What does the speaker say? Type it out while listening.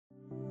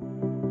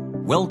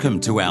Welcome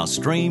to our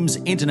Streams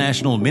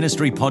International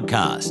Ministry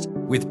podcast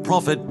with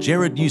Prophet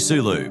Gerald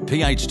Nyasulu,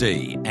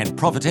 Ph.D, and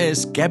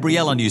Prophetess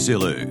Gabriella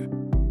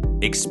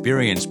Nyasulu.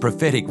 Experience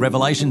prophetic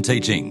revelation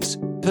teachings,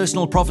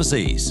 personal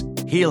prophecies,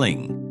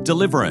 healing,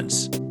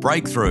 deliverance,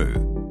 breakthrough.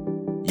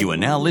 You are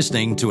now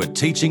listening to a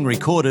teaching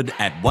recorded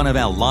at one of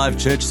our live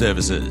church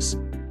services.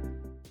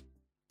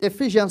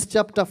 Ephesians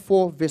chapter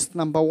 4, verse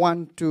number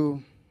 1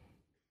 to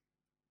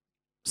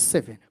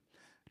 7.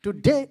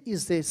 Today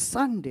is a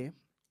Sunday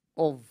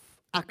of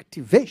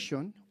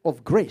activation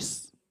of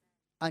grace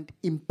and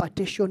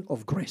impartation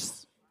of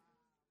grace.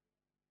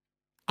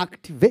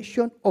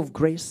 Activation of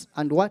grace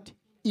and what?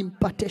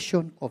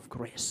 Impartation of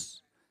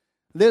grace.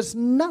 There's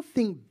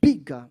nothing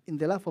bigger in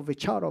the life of a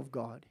child of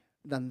God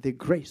than the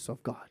grace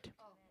of God.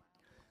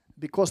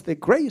 Because the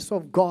grace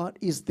of God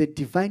is the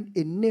divine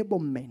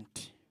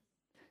enablement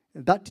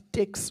that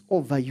takes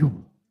over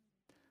you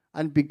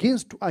and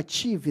begins to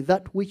achieve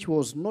that which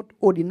was not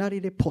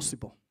ordinarily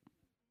possible.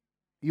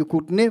 You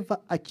could never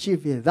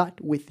achieve that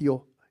with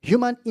your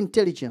human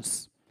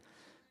intelligence,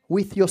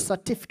 with your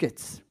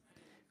certificates,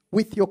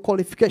 with your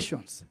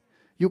qualifications.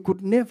 You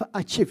could never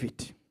achieve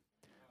it.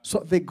 So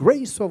the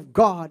grace of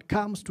God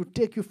comes to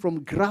take you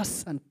from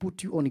grass and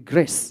put you on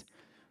grace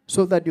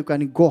so that you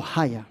can go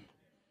higher.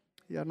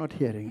 You are not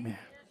hearing me.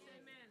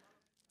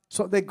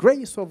 So the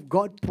grace of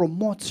God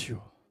promotes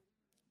you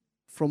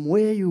from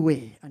where you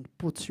were and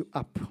puts you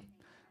up.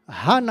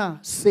 Hannah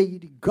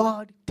said,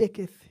 God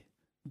taketh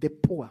the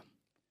poor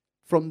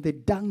from the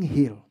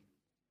dunghill.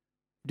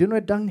 Do you know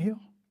a dunghill?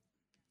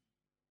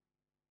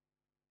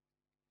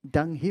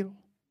 Dunghill?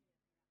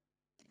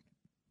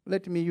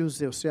 Let me use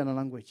the Australian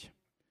language.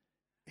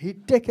 He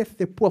taketh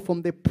the poor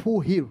from the poo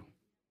hill.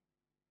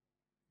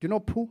 Do you know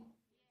poo?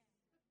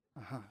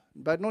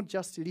 But not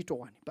just a little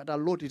one, but a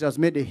lot. It has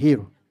made a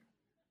hill.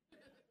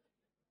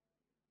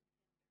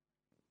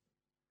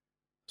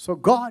 So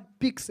God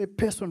picks a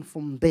person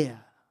from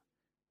there,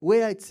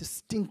 where it's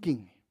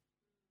stinking.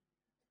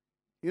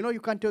 You know,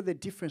 you can't tell the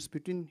difference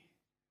between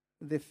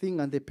the thing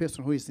and the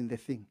person who is in the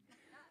thing.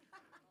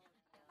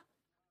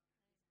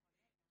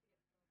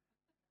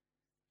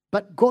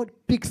 But God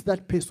picks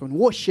that person,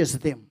 washes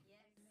them,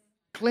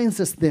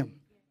 cleanses them,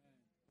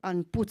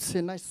 and puts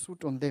a nice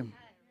suit on them.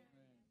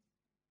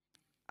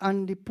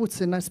 And he puts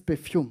a nice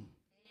perfume.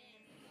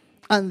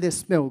 And they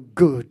smell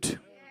good.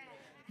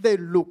 They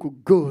look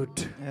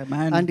good.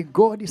 Amen. And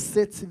God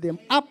sets them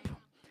up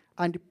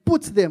and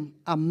puts them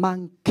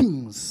among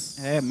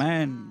kings.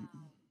 Amen.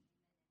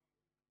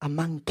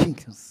 Among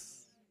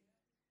kings.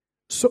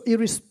 So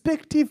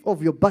irrespective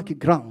of your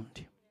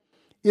background,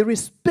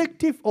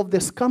 irrespective of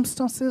the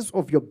circumstances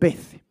of your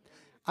birth,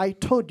 I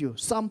told you,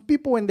 some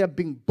people when they're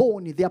being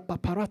born, they are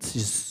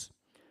paparazzis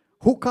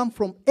who come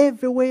from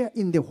everywhere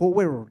in the whole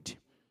world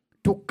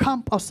to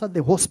camp outside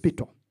the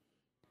hospital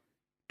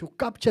to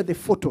capture the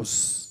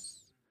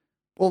photos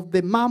of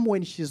the mom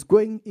when she's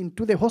going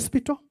into the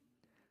hospital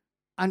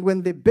and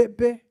when the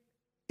baby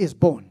is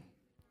born.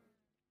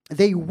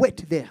 They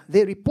wait there.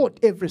 They report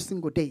every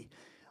single day.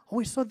 Oh,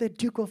 we saw the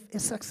Duke of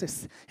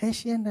Sussex.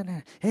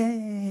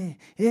 Hey,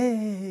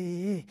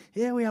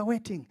 we are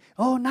waiting.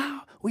 Oh,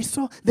 now we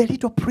saw the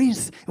little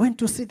prince went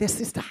to see the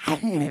sister.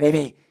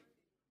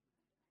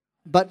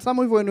 But some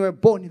of you, when we were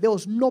born, there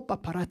was no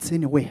paparazzi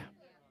anywhere.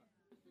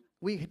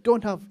 We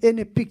don't have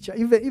any picture.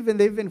 Even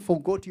they even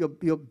forgot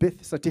your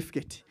birth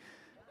certificate.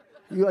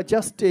 You are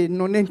just a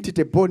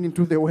non-entity born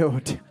into the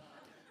world.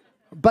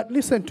 But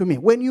listen to me.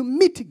 When you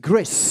meet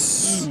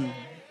grace,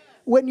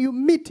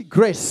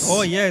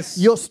 Oh, yes.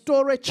 your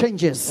story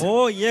changes.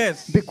 Oh,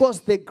 yes.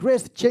 Because the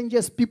grace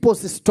changes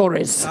people's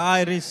stories.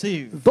 I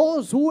receive.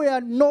 Those who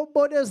were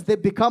nobodies, they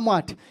become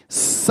what?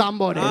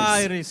 Somebodies.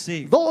 I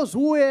receive. Those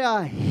who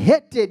were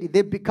hated,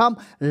 they become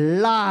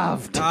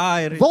loved.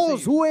 I receive.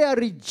 Those who were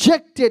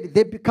rejected,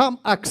 they become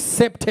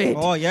accepted.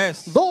 Oh,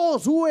 yes.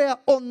 Those who were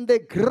on the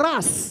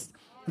grass,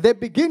 they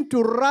begin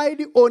to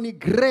ride on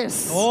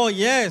grace. Oh,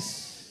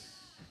 yes.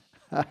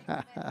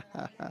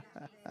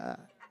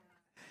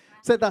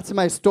 So that's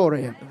my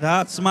story.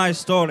 That's my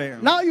story.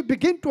 Now you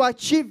begin to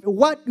achieve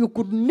what you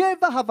could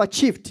never have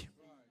achieved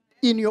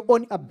in your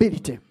own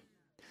ability.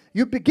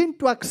 You begin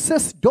to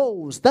access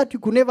doors that you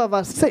could never have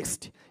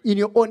accessed in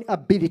your own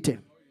ability.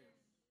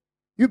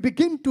 You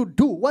begin to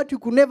do what you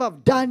could never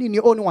have done in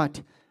your own what?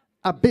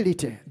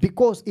 Ability.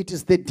 Because it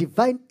is the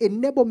divine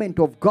enablement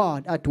of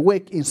God at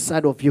work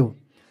inside of you.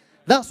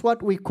 That's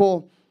what we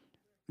call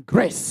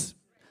grace.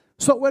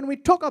 So when we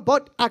talk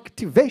about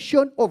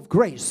activation of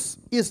grace,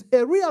 is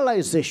a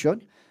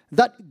realization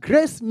that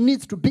grace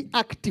needs to be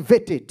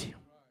activated.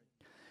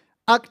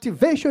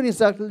 Activation is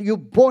that you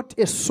bought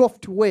a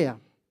software.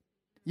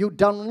 You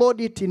download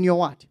it in your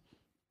what?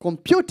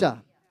 Computer.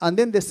 And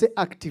then they say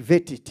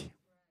activate it.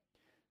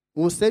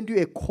 We'll send you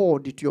a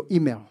code to your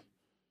email.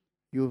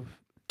 You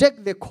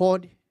take the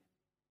code,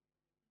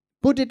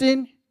 put it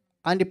in,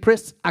 and you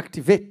press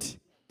activate.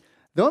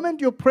 The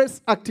moment you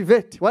press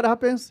activate, what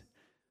happens?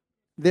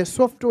 The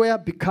software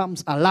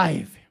becomes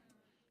alive.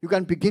 You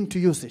can begin to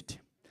use it.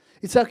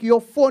 It's like your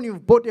phone,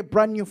 you've bought a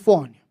brand new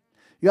phone.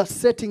 You are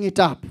setting it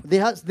up.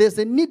 There's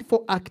a need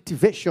for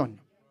activation.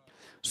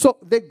 So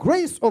the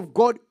grace of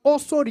God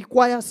also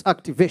requires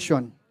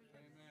activation.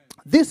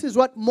 This is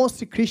what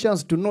most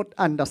Christians do not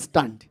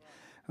understand.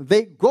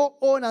 They go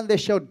on and they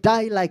shall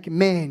die like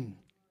men.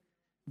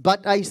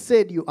 But I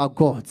said you are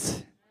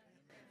gods.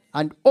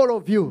 And all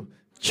of you,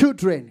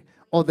 children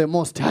of the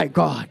Most High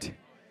God.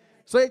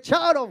 So a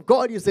child of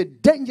God is a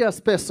dangerous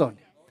person.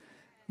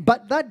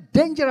 But that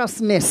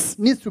dangerousness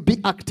needs to be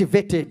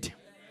activated.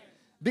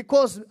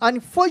 Because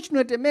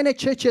unfortunately, many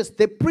churches,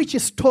 they preach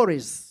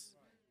stories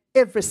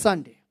every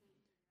Sunday.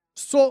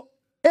 So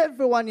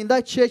everyone in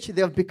that church,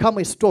 they have become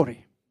a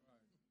story.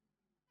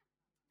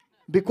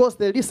 Because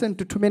they listen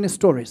to too many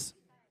stories.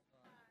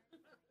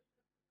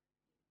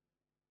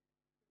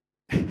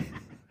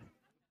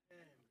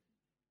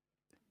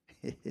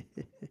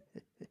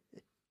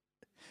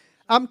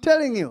 I'm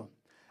telling you,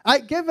 I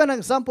gave an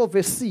example of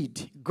a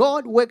seed.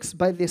 God works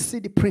by the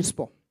seed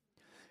principle.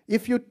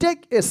 If you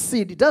take a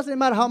seed, it doesn't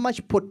matter how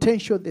much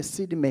potential the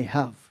seed may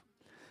have.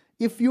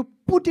 If you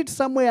put it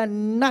somewhere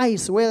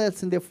nice, whether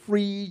it's in the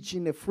fridge,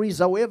 in the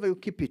freezer, wherever you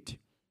keep it,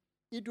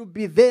 it will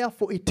be there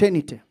for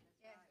eternity.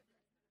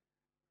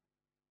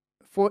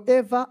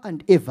 Forever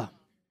and ever.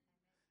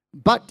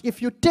 But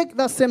if you take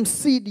that same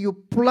seed, you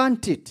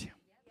plant it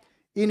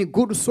in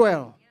good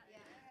soil,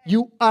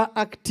 you are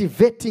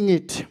activating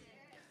it.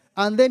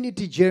 And then it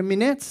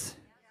germinates,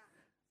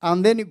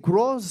 and then it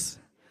grows,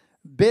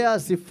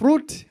 bears the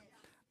fruit,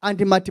 and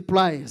it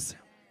multiplies.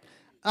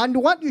 And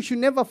what you should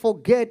never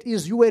forget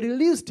is you were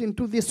released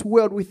into this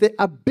world with the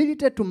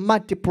ability to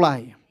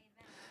multiply.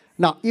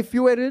 Now, if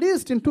you were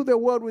released into the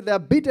world with the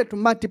ability to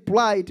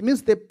multiply, it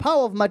means the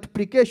power of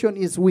multiplication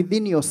is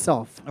within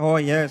yourself. Oh,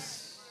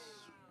 yes.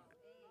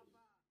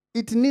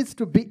 It needs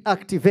to be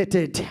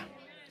activated.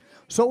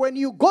 So when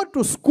you go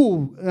to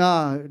school,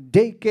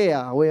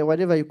 daycare, or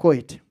whatever you call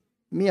it,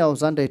 me, I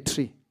was under a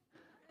tree.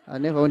 I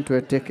never went to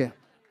a daycare.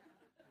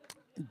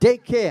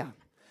 Daycare.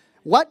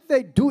 What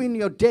they do in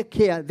your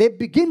daycare, they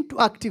begin to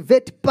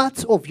activate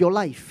parts of your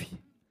life,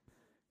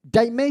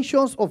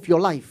 dimensions of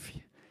your life.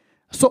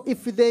 So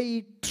if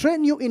they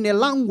train you in a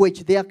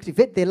language, they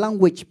activate the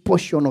language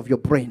portion of your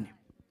brain.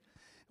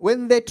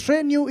 When they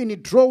train you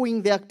in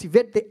drawing, they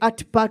activate the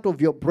art part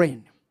of your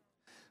brain.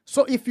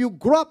 So if you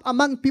grow up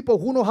among people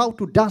who know how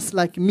to dance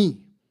like me,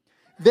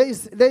 there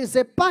is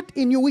a part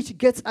in you which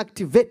gets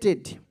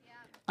activated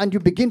and you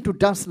begin to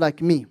dance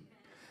like me.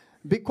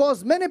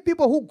 Because many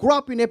people who grow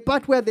up in a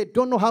part where they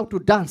don't know how to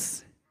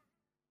dance,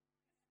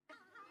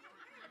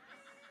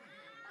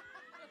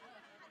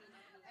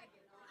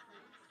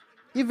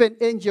 even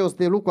angels,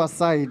 they look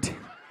aside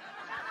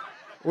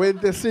when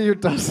they see you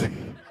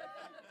dancing.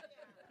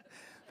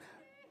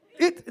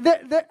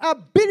 The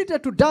ability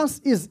to dance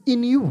is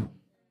in you.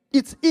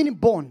 It's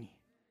inborn.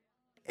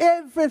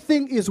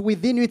 Everything is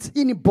within you. It's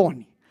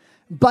inborn.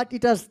 But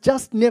it has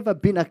just never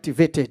been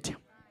activated.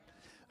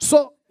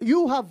 So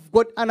you have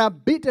got an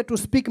ability to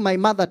speak my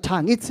mother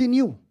tongue. It's in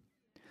you.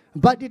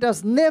 But it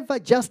has never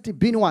just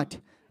been what?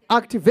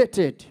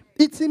 Activated.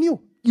 It's in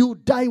you. You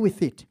die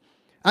with it.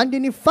 And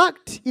in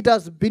fact, it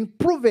has been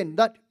proven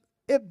that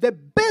the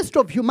best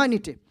of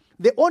humanity,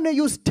 they only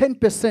use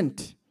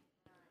 10%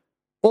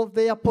 of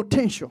their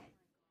potential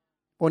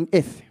on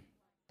earth.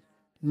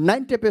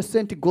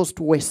 90% goes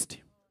to waste.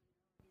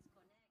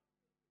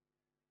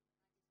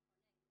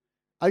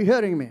 Are you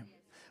hearing me?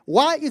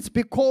 Why? It's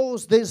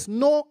because there's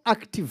no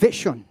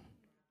activation.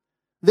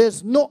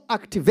 There's no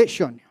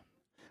activation.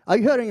 Are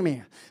you hearing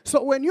me?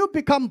 So when you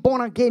become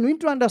born again, you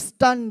need to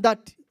understand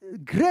that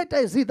greater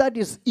is he that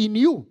is in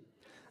you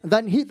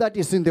than he that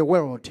is in the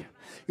world.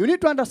 You need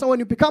to understand when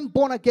you become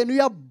born again,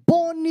 you are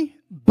born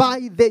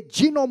by the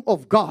genome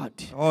of God.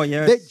 Oh,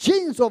 yes. The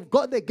genes of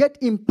God, they get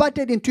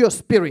imparted into your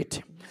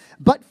spirit.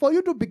 But for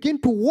you to begin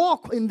to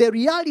walk in the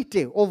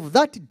reality of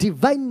that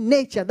divine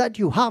nature that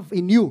you have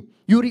in you,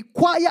 you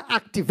require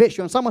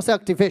activation. Someone say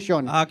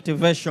activation.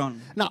 Activation.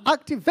 Now,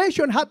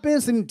 activation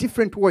happens in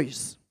different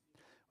ways.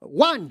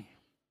 One,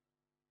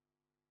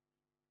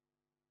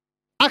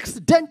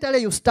 accidentally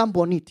you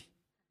stumble on it.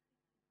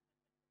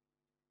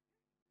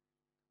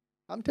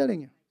 I'm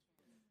telling you.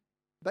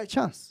 By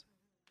chance.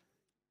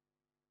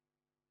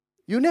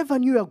 You never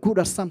knew you were good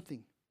at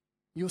something.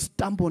 You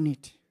stumble on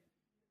it.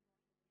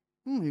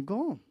 You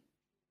go,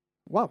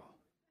 wow.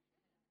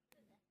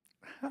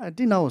 I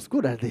didn't know I was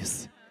good at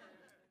this.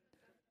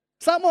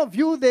 Some of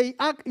you, they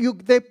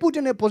put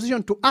in a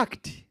position to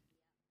act.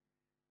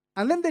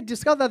 And then they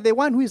discover that the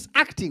one who is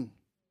acting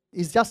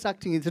is just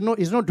acting.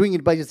 He's not doing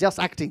it, but he's just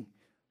acting.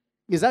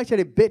 He's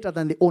actually better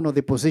than the owner of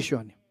the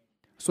position.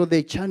 So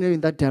they channel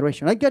in that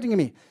direction. Are you getting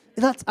me?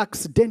 That's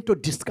accidental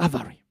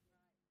discovery.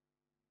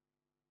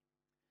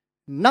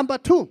 Number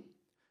two,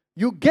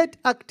 you get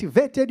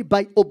activated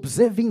by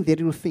observing the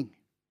real thing.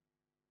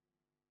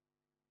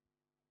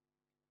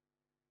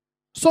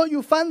 So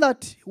you find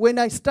that when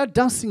I start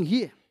dancing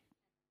here,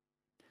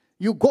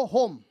 you go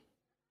home,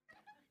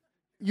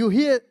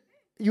 you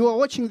are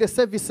watching the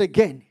service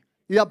again.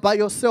 You are by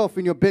yourself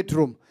in your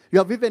bedroom. You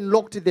have even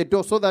locked the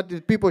door so that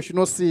the people should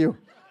not see you.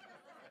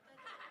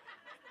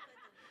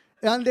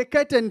 And the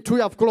curtain too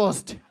you have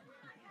closed.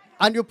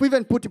 And you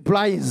even put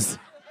blinds.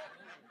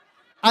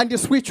 And you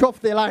switch off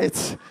the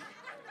lights.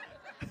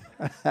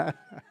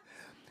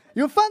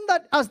 You find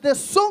that as the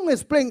song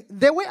is playing,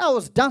 the way I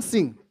was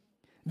dancing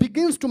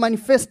begins to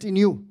manifest in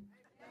you.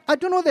 I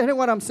don't know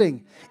what I'm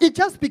saying. It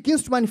just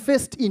begins to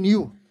manifest in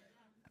you.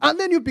 And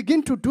then you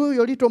begin to do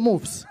your little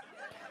moves.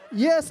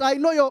 Yes, I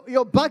know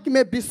your back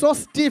may be so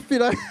stiff. You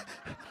know?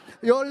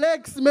 Your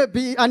legs may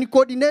be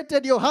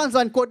uncoordinated, your hands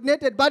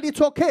uncoordinated, but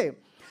it's okay.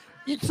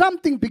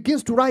 Something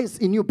begins to rise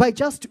in you by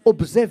just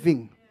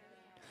observing.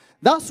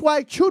 That's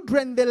why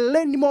children, they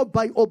learn more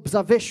by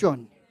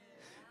observation.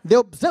 They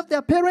observe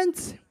their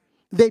parents,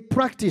 they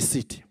practice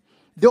it.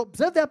 They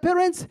observe their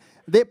parents,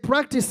 they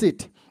practice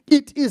it.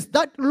 It is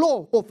that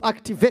law of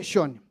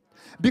activation.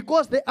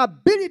 Because the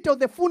ability of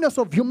the fullness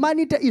of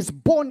humanity is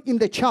born in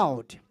the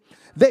child.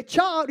 The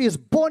child is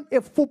born a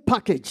full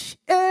package.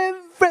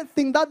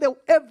 Everything that they will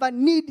ever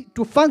need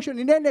to function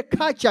in any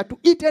culture, to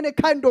eat any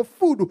kind of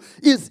food,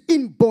 is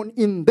inborn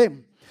in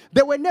them.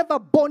 They were never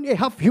born a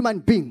half human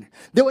being.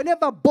 They were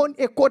never born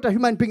a quarter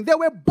human being. They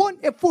were born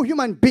a full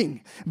human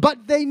being.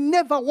 But they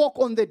never walk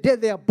on the day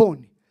they are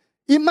born.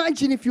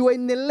 Imagine if you were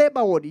in the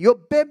labor ward, your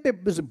baby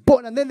is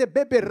born, and then the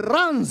baby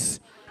runs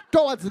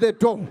towards the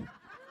door.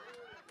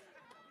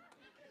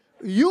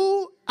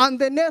 You and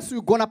the nurse,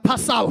 you're going to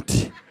pass out.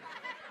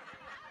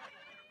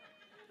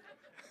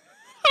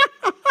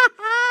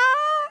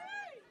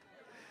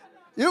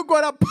 You're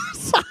going to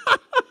pass out.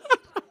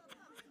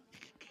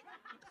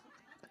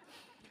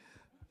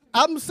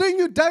 I'm seeing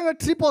you dying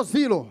at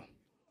 000.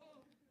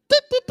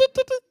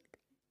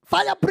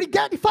 Fire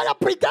brigade, fire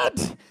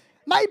brigade.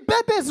 My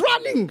baby is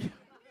running.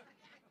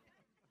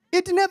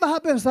 It never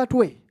happens that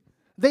way.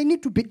 They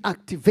need to be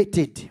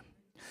activated.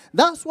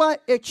 That's why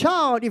a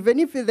child, even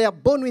if they are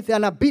born with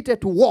an ability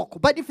to walk,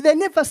 but if they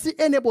never see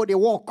anybody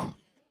walk,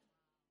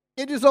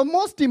 it is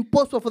almost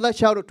impossible for that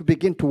child to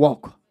begin to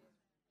walk.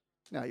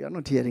 Now, you're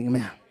not hearing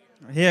me.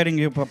 I'm hearing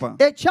you, Papa.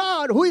 A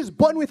child who is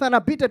born with an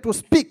ability to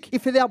speak,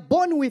 if they are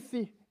born with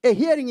a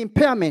hearing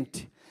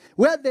impairment,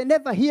 where they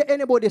never hear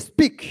anybody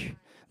speak,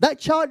 that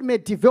child may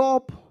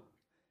develop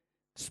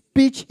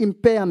speech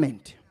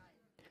impairment.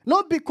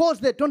 Not because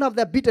they don't have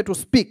the ability to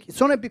speak.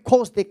 It's only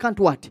because they can't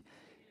what?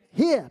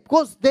 Hear.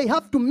 Because they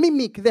have to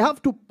mimic. They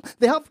have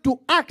to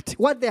act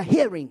what they're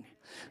hearing.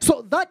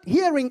 So that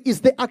hearing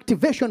is the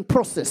activation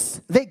process.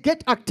 They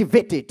get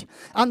activated.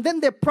 And then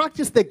they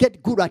practice, they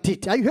get good at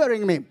it. Are you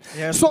hearing me?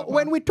 Yes, so Papa.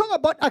 when we talk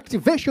about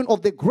activation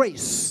of the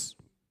grace,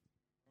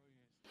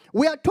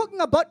 we are talking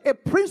about a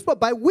principle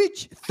by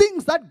which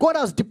things that God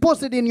has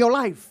deposited in your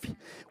life,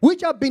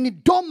 which have been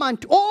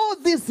dormant all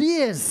these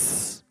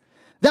years,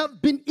 they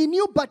have been in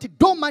you but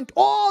dormant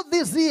all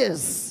these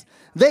years,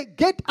 they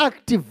get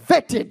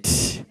activated.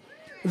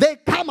 They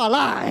come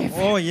alive.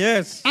 Oh,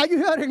 yes. Are you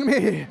hearing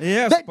me?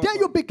 Yes, The Papa. day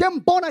you became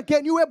born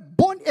again, you were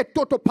born a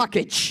total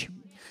package.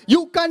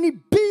 You can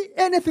be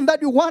anything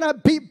that you want to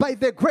be by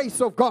the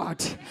grace of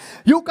God.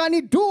 You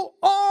can do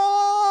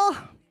all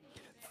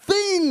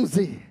things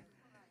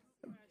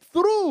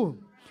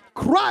through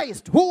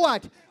Christ who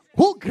what?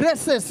 Who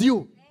graces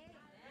you.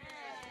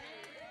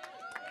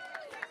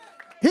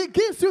 He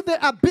gives you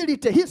the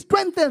ability. He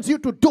strengthens you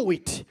to do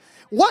it.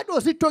 What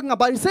was he talking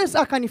about? He says,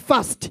 I can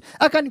fast.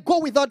 I can go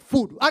without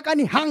food. I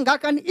can hang. I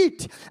can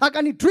eat. I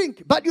can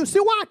drink. But you see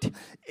what?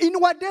 In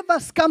whatever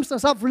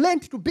circumstance, I've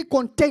learned to be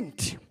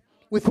content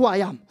with who I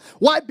am.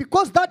 Why?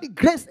 Because that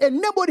grace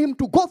enabled him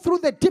to go through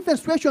the different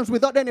situations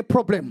without any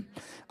problem.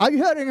 Are you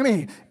hearing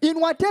me? In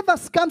whatever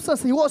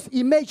circumstance, he was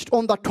imaged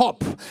on the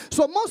top.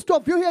 So most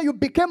of you here, you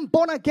became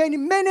born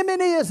again many,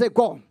 many years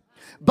ago.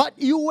 But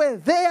you were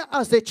there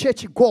as a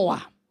church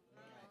goer.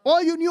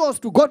 All you knew was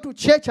to go to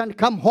church and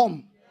come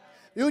home.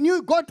 You knew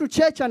you go to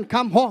church and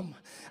come home.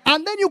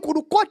 And then you could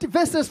quote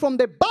verses from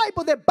the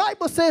Bible. The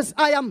Bible says,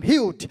 I am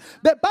healed.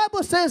 The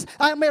Bible says,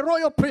 I am a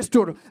royal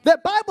priesthood. The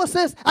Bible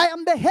says, I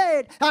am the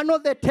head and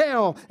not the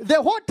tail.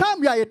 The whole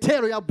time you are a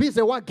tail, you are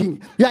busy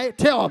working. You are a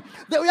tail.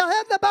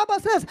 The Bible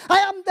says, I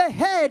am the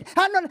head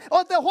and not,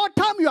 or the whole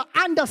time you are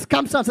under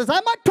circumstances.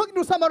 I'm not talking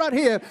to someone out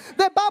here.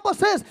 The Bible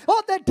says,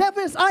 oh, the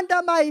devil is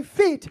under my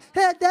feet.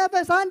 The devil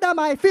is under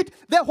my feet.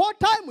 The whole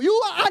time you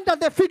are under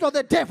the feet of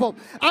the devil.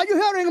 Are you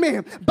hearing me?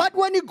 But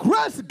when the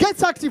grace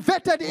gets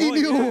activated in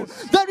you,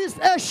 there is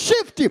a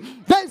shift.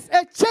 There is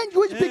a change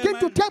which begins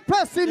to take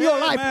place in your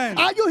life.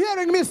 Are you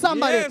hearing me,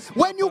 somebody? Yes,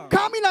 when you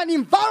come in an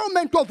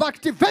environment of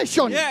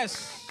activation.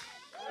 Yes.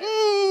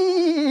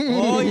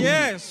 Oh,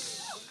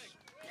 yes.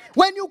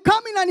 When you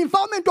come in an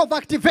environment of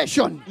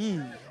activation,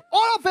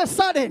 all of a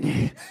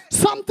sudden,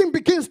 something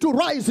begins to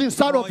rise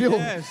inside of you.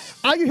 Yes.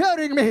 Are you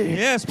hearing me?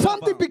 Yes,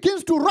 something Papa.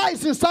 begins to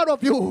rise inside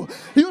of you.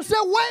 You say,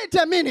 wait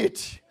a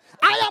minute.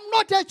 I am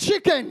not a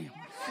chicken.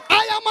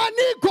 I am an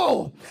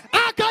eagle.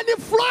 I can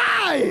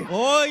fly.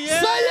 Oh,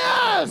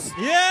 yes. Say yes.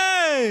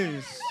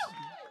 Yes.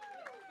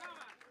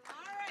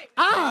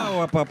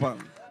 Ah, Oh, Papa.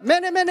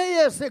 many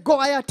years ago,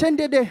 I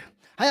attended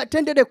I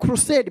attended a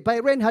crusade by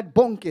Reinhard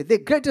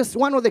Bonnke,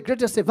 one of the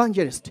greatest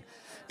evangelists.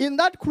 In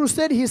that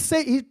crusade,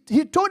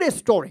 he told a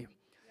story.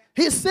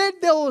 He said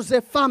there was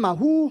a farmer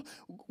who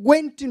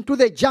went into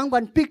the jungle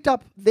and picked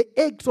up the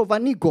eggs of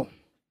an eagle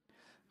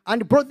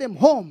and brought them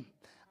home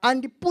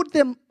and put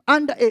them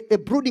under a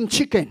brooding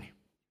chicken.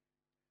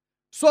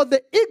 So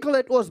the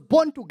eaglet was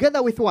born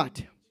together with what?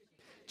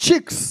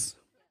 Chicks.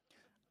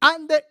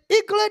 And the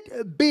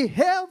eaglet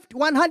behaved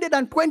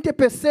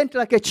 120%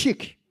 like a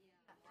chick.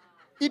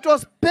 It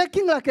was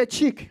pecking like a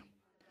chick.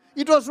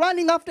 It was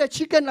running after a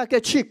chicken like a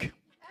chick.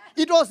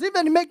 It was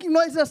even making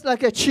noises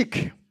like a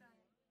chick.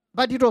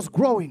 But it was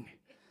growing.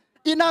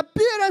 In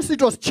appearance,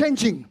 it was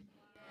changing.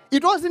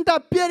 It wasn't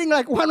appearing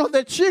like one of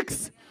the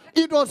chicks.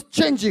 It was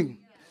changing.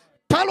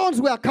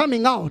 Talons were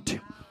coming out.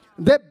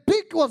 The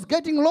beak was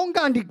getting longer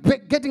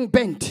and getting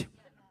bent.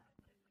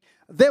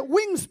 The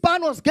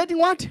wingspan was getting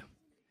what?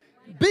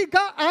 Bigger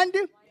and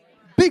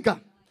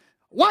bigger.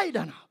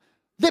 Wider now.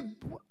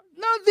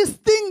 Now this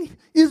thing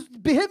is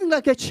behaving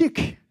like a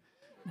chick.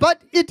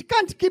 But it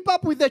can't keep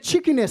up with the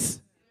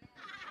chickiness.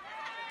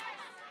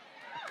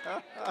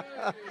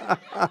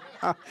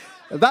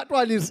 That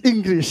one is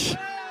English. In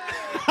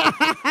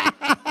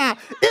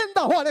the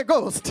Holy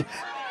Ghost.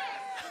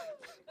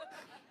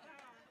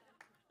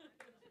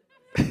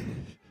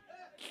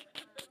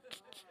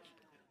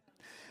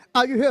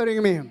 Are you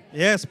hearing me?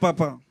 Yes,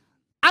 Papa.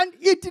 And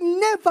it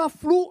never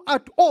flew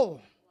at all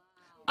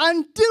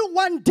until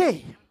one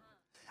day,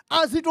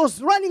 as it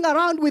was running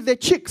around with the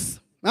chicks.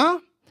 Now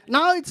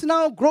it's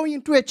now growing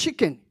into a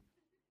chicken.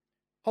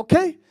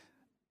 Okay?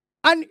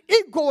 An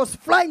eagle was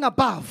flying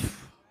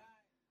above.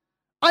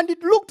 And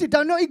it looked at,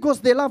 I know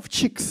eagles, they love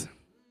chicks.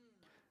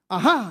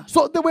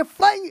 So they were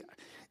flying,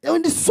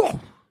 and it saw.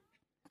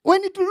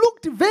 When it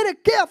looked very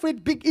carefully,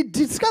 it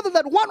discovered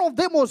that one of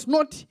them was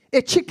not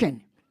a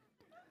chicken.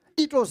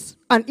 It was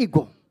an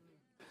eagle.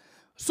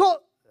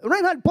 So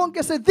Reinhard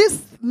Bonnke said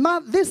this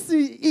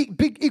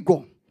big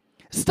eagle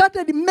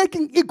started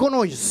making eagle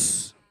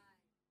noise.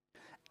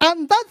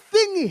 And that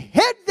thing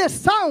heard the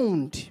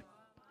sound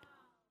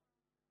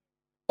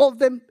of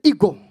the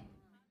eagle.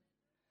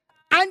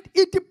 And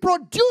it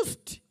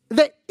produced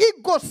the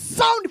eagle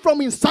sound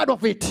from inside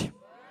of it.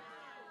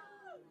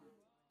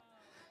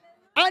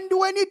 And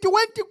when it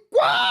went,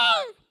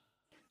 quack,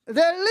 the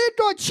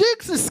little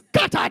chicks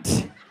scattered.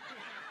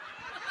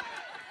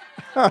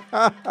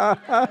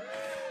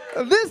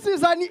 This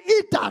is an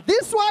eater.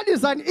 This one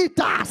is an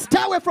eater.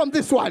 Stay away from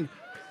this one.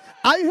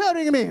 Are you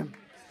hearing me?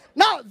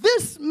 Now,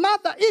 this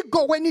mother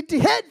eagle, when it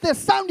heard the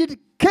sound, it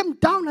came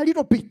down a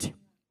little bit.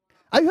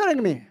 Are you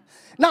hearing me?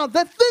 Now,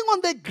 the thing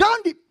on the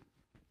ground, it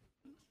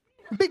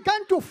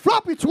began to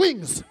flap its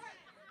wings.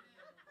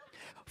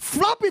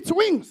 Flap its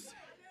wings.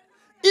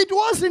 It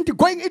wasn't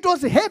going, it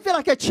was heavy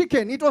like a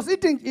chicken. It was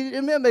eating,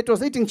 remember, it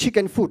was eating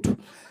chicken food.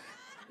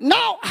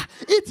 Now,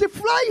 it's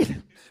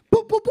flying.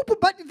 But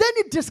then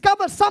it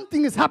discovers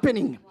something is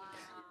happening.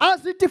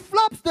 As it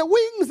flaps the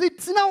wings,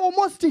 it's now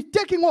almost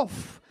taking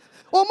off.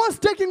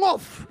 Almost taking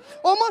off.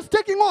 Almost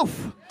taking off.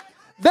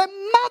 The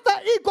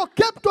mother eagle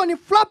kept on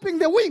flapping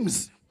the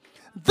wings.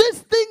 This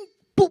thing,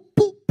 poop,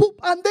 poop, poop,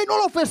 and then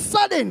all of a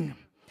sudden,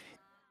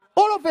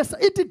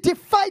 it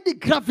defied the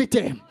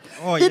gravity.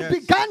 Oh, it yes.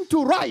 began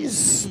to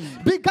rise.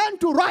 Began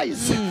to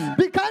rise.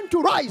 Began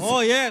to rise.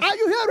 Oh, yes. Are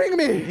you hearing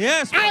me?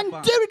 Yes, Papa.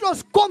 Until it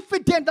was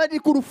confident that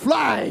it could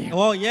fly.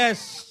 Oh,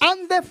 yes.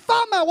 And the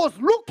farmer was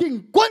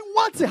looking, going,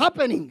 what's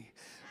happening?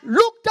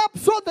 Looked up,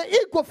 saw the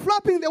eagle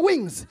flapping the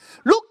wings.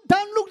 Looked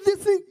down, looked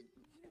this thing,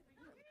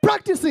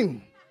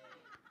 practicing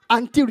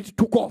until it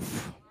took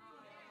off.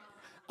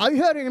 Are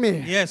you hearing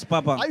me? Yes,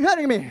 Papa. Are you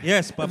hearing me?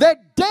 Yes, Papa. The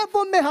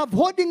devil may have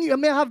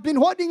been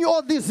holding you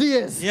all these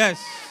years. Yes.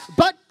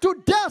 But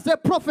today as a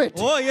prophet,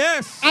 Oh,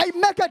 yes. I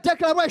make a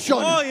declaration.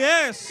 Oh,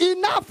 yes.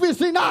 Enough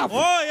is enough.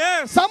 Oh,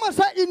 yes. Someone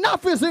say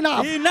enough is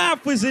enough.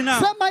 Enough is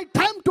enough. Say my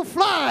time to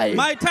fly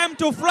My time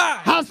to fly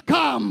has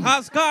come.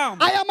 has come.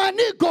 I am an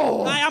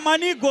eagle. I am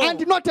an eagle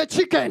And not a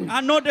chicken.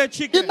 and not a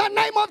chicken. In the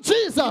name of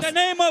Jesus. In the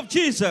name of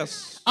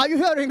Jesus. Are you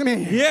hearing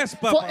me? Yes,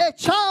 Papa. For a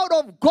child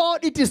of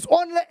God, it is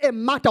only a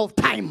matter of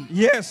time.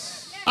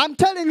 Yes. I'm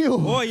telling you.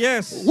 Oh,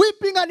 yes.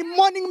 Weeping and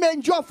mourning may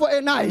endure for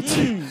a night,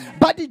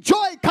 but the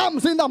joy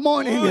comes in the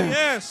morning. Oh,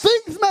 yes.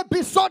 Things may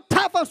be so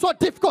tough and so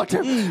difficult,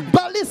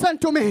 but listen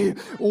to me.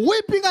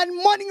 Weeping and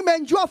mourning may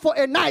endure for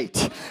a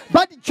night,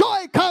 but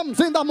joy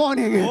comes in the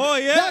morning. Oh,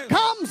 yes. There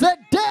comes a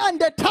day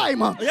and a time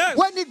Yes.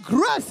 when the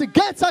grace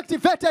gets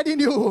activated in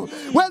you.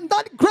 When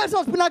that grace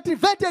has been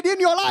activated in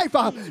your life,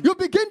 you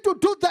begin to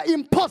do the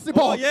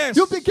impossible. Oh, yes.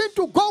 You begin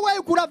to go where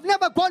you could have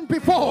never gone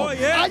before. Oh,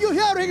 yes. Are you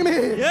hearing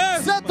me?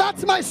 Yes. Say,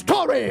 that's my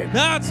story.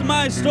 That's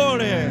my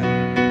story.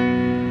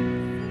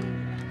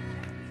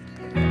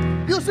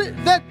 You see,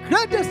 the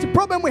greatest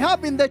problem we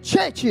have in the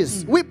church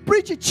is we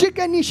preach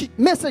chickenish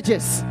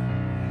messages.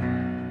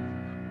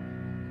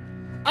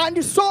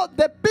 And so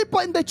the people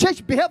in the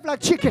church behave like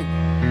chicken.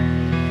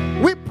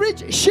 We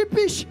preach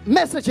sheepish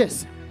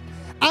messages.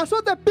 And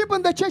so the people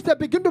in the church, they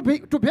begin to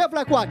behave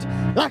like what?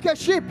 Like a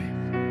sheep.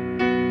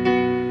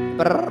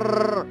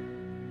 Brrr.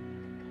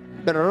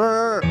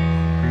 Brrr.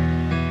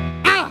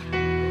 Ah!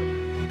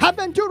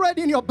 Haven't you read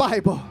in your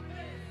Bible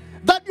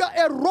that you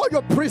are a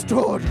royal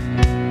priesthood,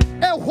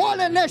 a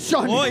holy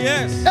nation, Oh,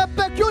 yes. a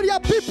peculiar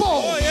people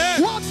Oh, yes.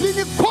 who have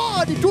been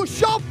called to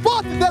show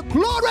forth the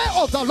glory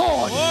of the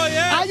Lord? Oh,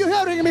 yes. Are you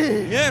hearing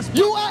me? Yes.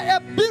 You are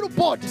a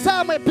billboard. Say,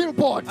 I'm a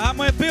billboard.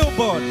 I'm a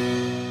billboard.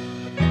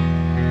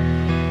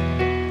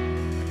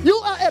 You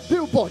are a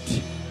billboard.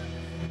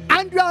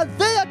 And you are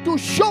there to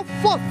show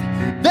forth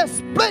the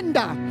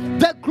splendor,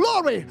 the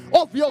glory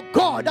of your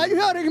God. Are you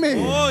hearing me?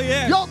 Oh,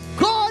 yes. Your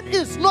God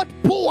is not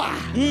poor.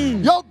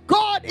 Your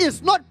God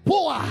is not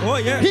poor. Oh,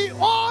 yes. He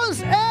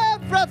owns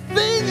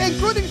everything,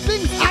 including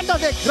things under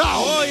the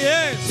ground. Oh,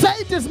 yes. Say,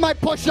 it is my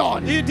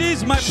portion. It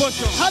is my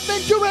portion.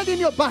 Haven't you read in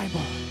your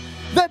Bible?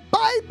 The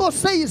Bible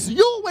says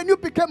you, when you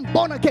became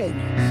born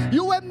again,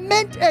 you were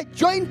meant a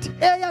joint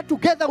heir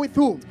together with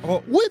whom?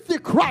 Oh. With the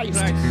Christ.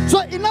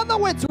 So in other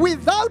words,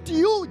 without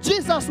you,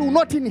 Jesus will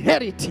not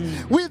inherit.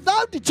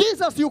 Without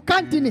Jesus, you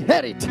can't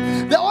inherit.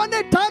 The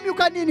only time you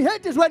can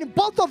inherit is when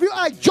both of you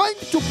are joined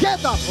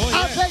together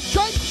as a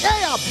joint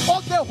heir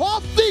of the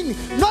whole thing.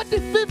 Not the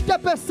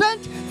 50%,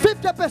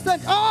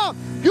 50%. Oh,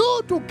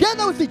 you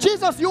together with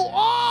Jesus, you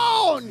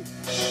own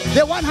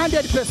the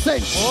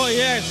 100%. Oh,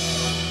 yes.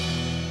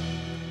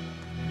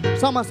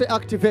 Someone say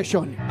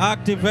activation.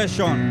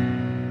 Activation.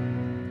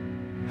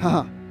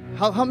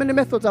 How many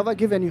methods have I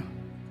given you?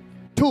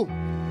 2.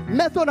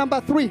 Method number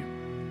 3.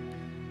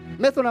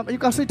 Method number, you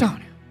can sit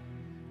down.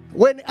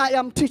 When I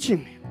am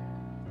teaching,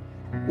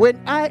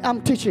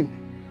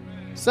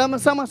 someone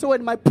say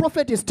when my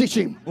prophet is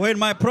teaching. When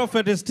my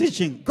prophet is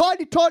teaching. God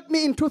told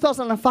me in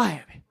 2005,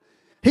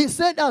 he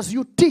said, as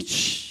you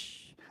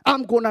teach,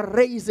 I'm going to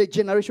raise a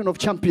generation of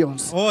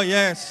champions. Oh,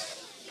 yes.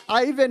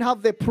 I even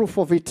have the proof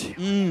of it.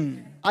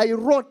 I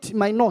wrote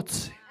my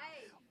notes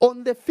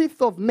on the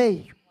 5th of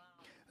May,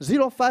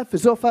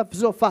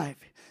 050505.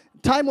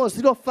 Time was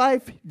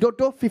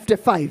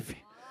 05:55.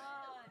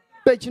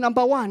 Page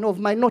number 1 of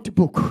my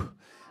notebook.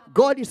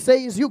 God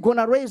says you're going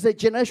to raise a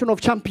generation of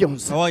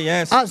champions. Oh,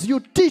 yes. As you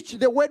teach,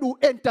 the word will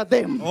enter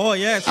them. Oh,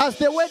 yes. As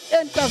the word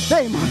enters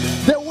them,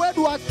 the word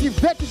will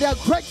activate their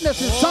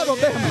greatness inside of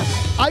them.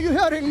 Are you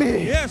hearing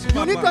me? Yes, You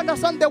Papa. need to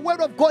understand the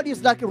word of God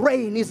is like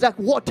rain, is like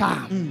water.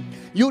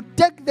 You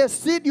take the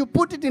seed, you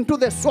put it into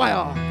the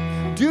soil.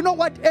 Do you know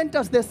what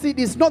enters the seed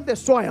is not the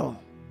soil?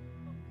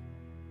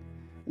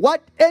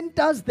 What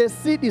enters the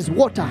seed is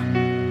water.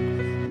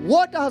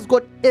 Water has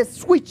got a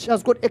switch,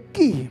 has got a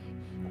key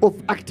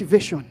of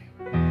activation.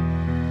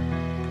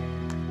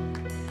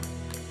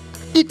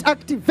 It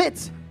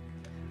activates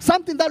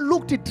something that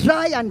looked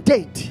dry and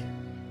dead.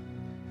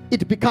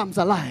 It becomes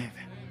alive.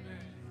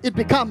 It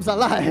becomes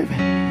alive.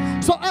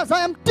 So as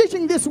I am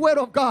teaching this word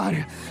of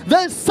God,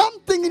 there's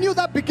something in you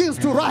that begins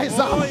to rise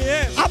up.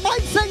 Yes. Am I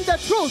saying the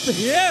truth?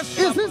 Yes,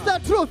 Is this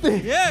the truth?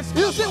 Yes,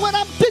 You see, when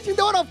I'm teaching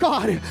the word of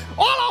God,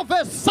 all of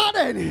a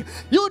sudden,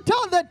 you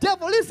tell the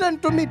devil, listen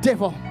to me,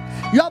 devil.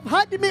 You have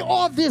had me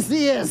all these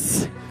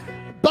years,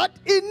 but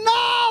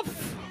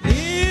enough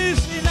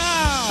is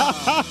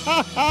enough.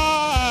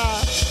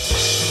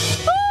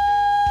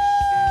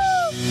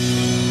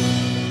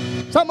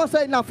 Someone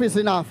say enough is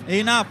enough.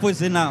 Enough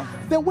is enough.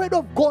 The word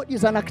of God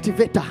is an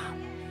activator.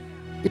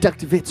 It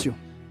activates you.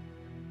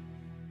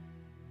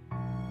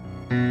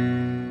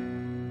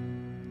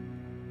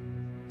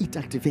 It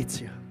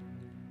activates you.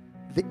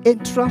 The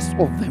entrance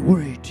of the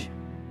word.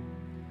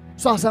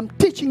 So as I'm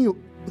teaching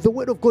you, the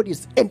word of God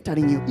is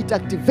entering you. It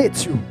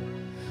activates you.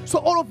 So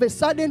all of a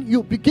sudden,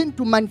 you begin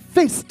to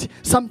manifest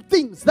some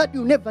things that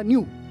you never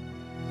knew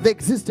they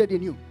existed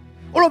in you.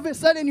 All of a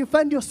sudden, you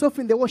find yourself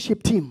in the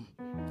worship team.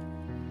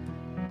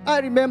 I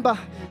remember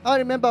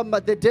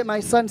the day my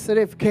son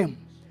Seref came.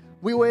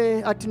 We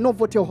were at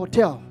Novotel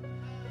Hotel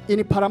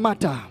in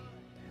Parramatta.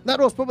 That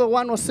was probably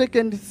one or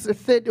second,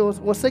 third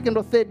or second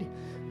or third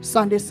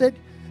Sunday. Said,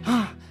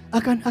 I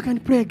can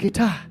play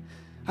guitar.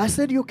 I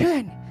said, you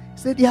can? He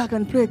said, yeah, I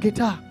can play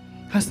guitar.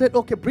 I said,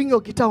 okay, bring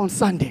your guitar on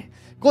Sunday.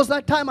 Because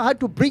that time I had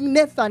to bring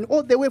Nathan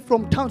all the way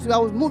from Townsville. I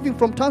was moving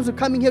from Townsville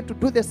coming here to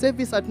do the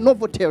service at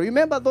Novotel.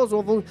 Remember those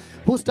of you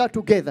who start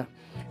together?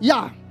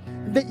 Yeah.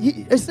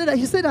 He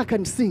said, I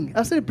can sing.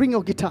 I said, bring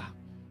your guitar.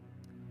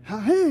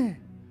 I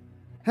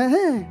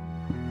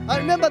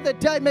remember the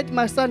day I met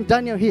my son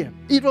Daniel here.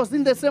 It was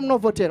in the same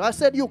Novotel. I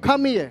said, you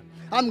come here.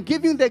 I'm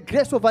giving the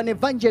grace of an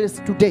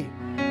evangelist today.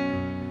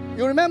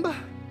 You remember?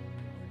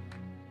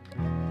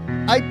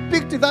 I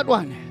picked that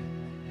one.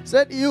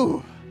 Said,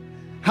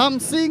 I'm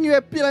seeing you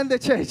a pillar in the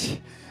church.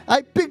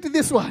 I picked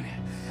this one.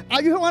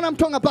 Are you hearing what I'm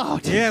talking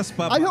about? Yes,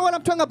 Papa. Are you hearing what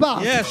I'm talking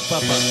about? Yes,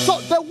 Papa.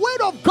 So the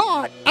word of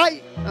God,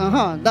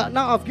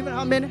 now I've given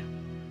how many?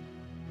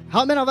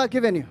 How many have I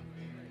given you?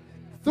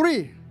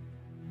 3.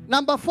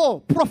 Number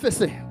 4,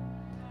 prophecy.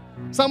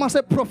 Someone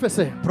say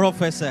prophecy.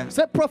 Professor.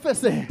 Say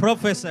prophecy.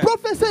 Professor.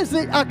 Prophecy is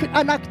an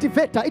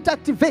activator. It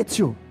activates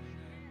you.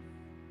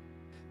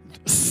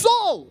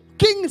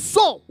 King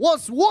Saul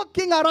was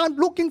walking around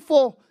looking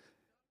for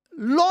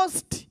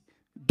lost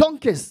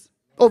donkeys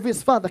of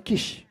his father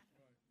Kish.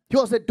 He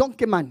was a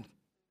donkey man,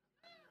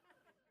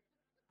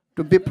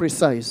 to be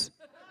precise.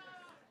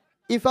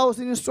 If I was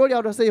in Australia, I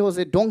would say he was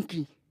a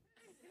donkey.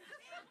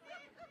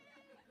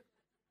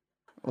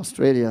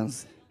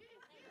 Australians.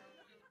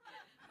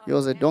 He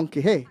was a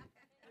donkey. Hey,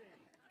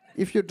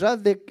 if you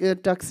drive the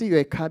taxi, you're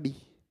a cabbie.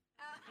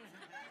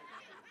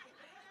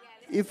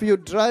 If you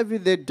drive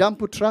the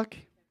dump truck,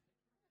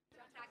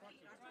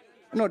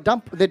 no,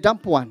 the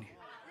dump one.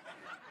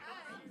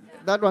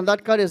 That one,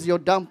 that carries your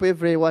dump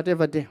every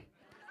whatever day.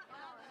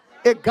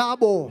 A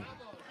gabble.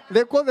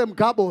 They call them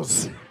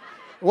gabbles.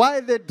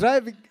 Why they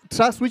drive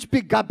trucks which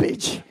pick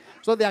garbage?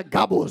 So they are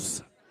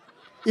gabbles.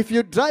 If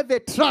you drive a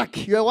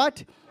truck, you're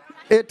what?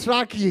 A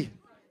truckie.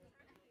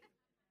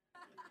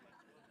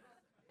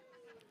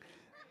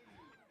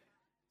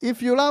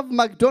 If you love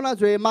McDonald's,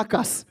 you're a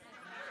Marcus.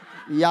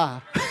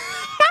 Yeah.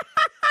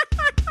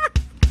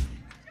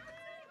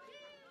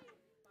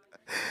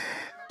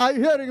 Are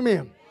you hearing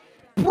me?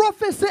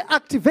 Prophecy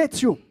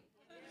activates you.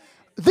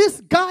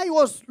 This guy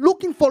was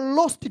looking for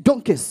lost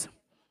donkeys.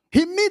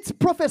 He meets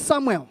Prophet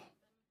Samuel.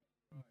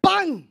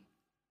 Bang!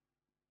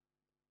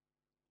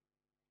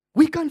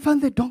 We can't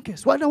find the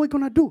donkeys. What are we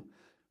going to do?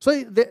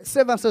 So the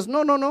servant says,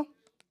 no.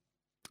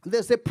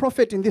 There's a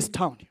prophet in this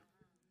town.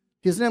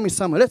 His name is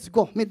Samuel. Let's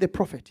go meet the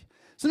prophet.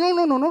 So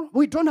no.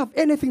 We don't have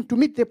anything to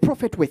meet the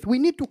prophet with. We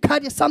need to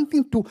carry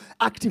something to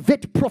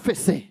activate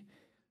prophecy.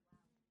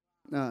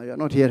 No, you're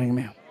not hearing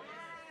me.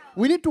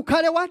 We need to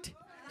carry what?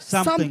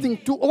 Something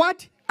to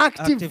what?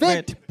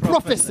 Activate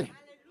prophecy.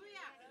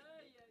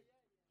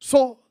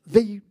 So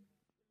they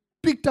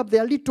picked up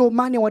their little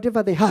money,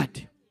 whatever they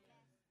had,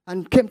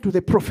 and came to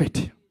the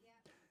prophet.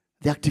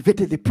 They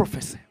activated the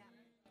prophecy.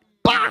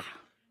 Bah!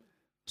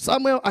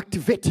 Samuel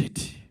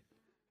activated.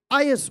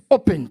 Eyes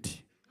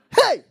opened.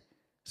 Hey!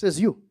 Says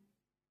you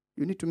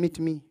need to meet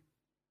me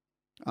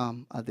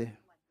at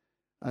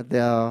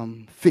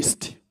the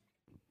feast.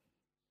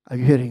 Are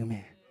you hearing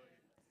me?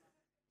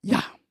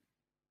 Yeah.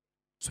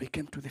 So he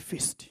came to the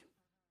feast.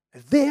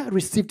 There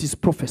received his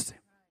prophecy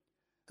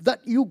that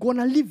you're going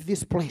to leave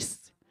this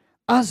place.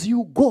 As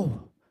you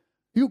go,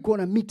 you're going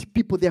to meet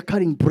people, they're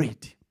carrying bread.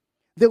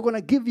 They're going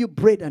to give you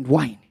bread and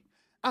wine.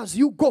 As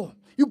you go,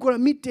 you're going to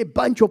meet a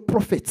bunch of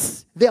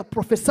prophets. They are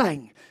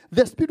prophesying.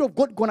 The Spirit of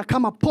God going to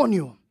come upon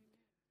you.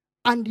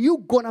 And you're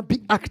going to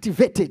be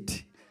activated.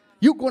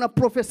 You're going to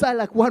prophesy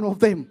like one of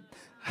them.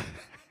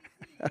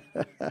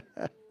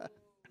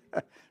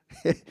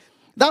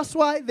 That's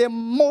why the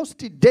most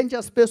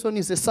dangerous person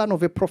is a son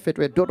of a prophet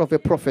or a daughter of a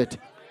prophet.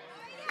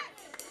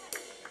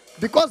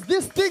 Because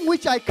this thing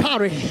which I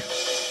carry,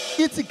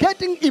 it's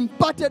getting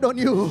imparted on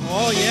you.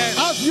 Oh, yes.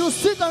 As you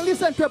sit and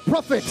listen to a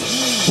prophet,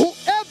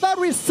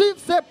 whoever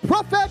receives a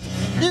prophet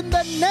in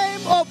the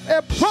name of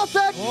a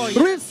prophet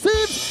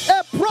receives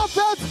a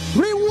prophet's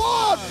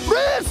reward.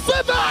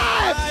 Receive it!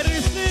 I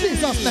receive.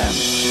 Jesus' name.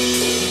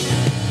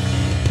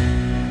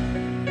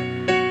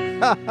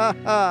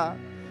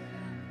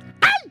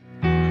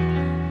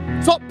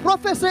 So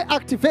prophecy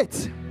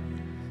activates.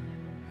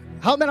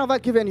 How many have I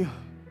given you?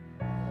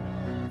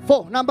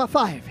 4. Number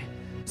 5.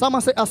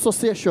 Someone say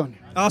association.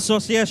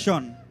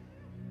 Association.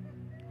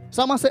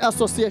 Someone say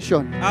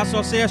association.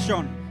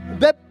 Association.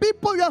 The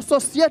people you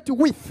associate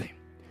with,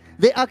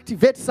 they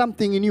activate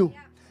something in you.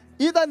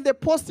 Either in the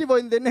positive or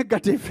in the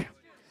negative.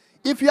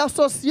 If you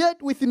associate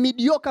with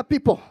mediocre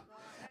people,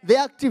 they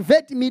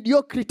activate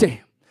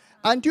mediocrity.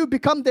 And you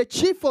become the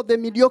chief of the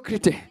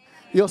mediocrity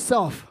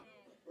yourself.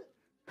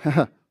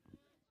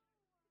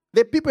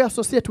 The people you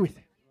associate with,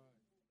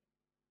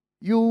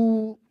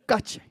 you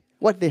catch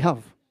what they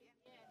have.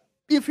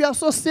 If you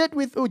associate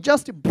with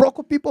just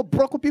broke people,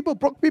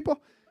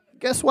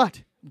 guess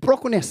what?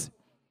 Brokenness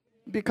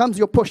becomes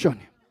your portion.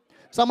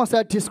 Someone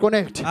said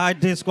disconnect. I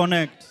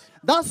disconnect.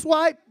 That's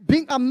why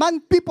being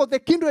among people, the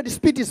kindred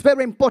spirit is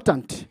very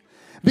important.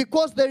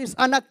 Because there is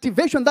an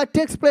activation that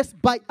takes place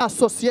by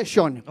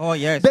association. Oh,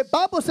 yes. The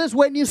Bible says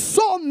when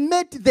Esau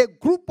met the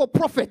group of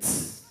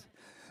prophets,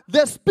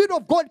 the Spirit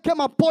of God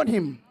came upon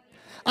him.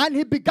 And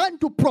he began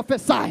to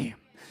prophesy.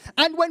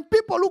 And when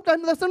people looked at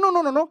him, they said,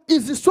 no.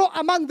 Is Esau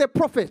among the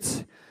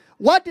prophets?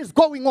 What is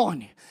going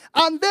on?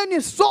 And then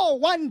he saw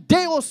one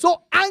day or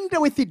so angry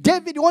with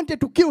David, wanted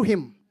to kill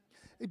him.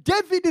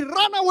 David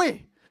ran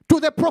away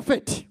to the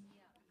prophet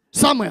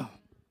Samuel.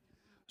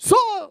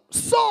 So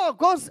Saul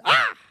goes,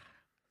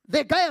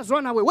 the guy has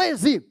run away. Where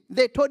is he?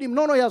 They told him,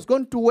 no, he has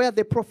gone to where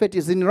the prophet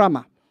is in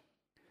Ramah.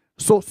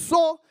 So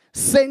Saul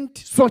sent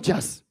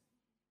soldiers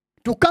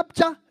to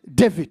capture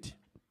David.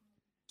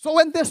 So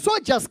when the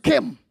soldiers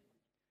came,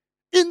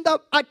 in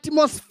the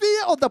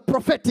atmosphere of the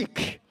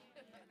prophetic,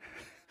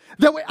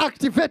 they were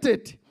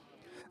activated.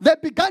 They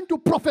began to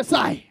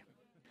prophesy.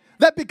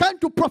 The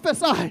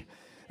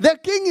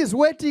king is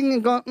waiting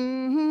and going,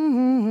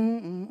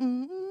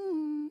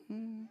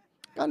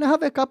 Can I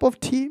have a cup of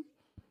tea?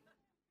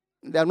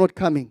 They are not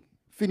coming.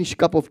 Finish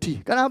cup of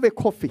tea. Can I have a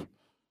coffee?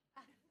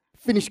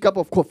 Finish cup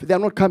of coffee. They are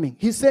not coming.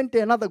 He sent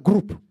another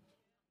group.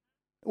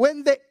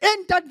 When they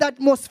entered the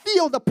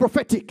atmosphere of the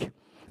prophetic,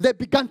 they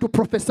began to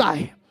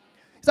prophesy.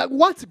 It's like,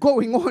 what's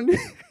going on?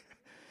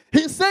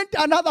 He sent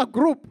another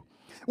group.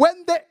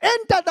 When they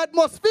entered the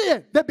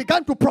atmosphere, they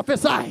began to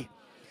prophesy.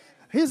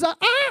 He said,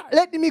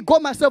 let me go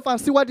myself and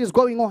see what is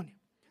going on.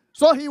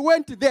 So he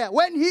went there.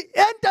 When he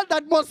entered the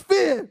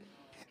atmosphere,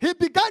 he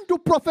began to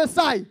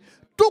prophesy.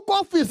 Took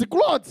off his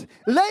clothes,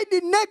 laid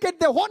naked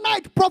the whole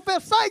night,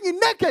 prophesying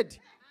naked.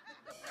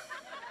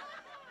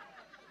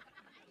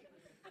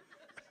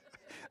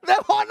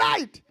 The whole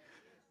night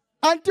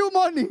until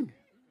morning.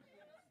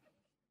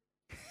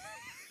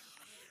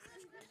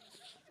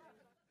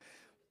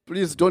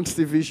 Please don't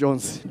see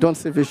visions. Don't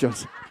see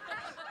visions.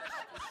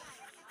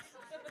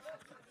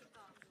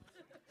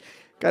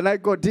 Can I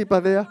go deeper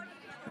there?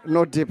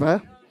 No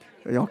deeper.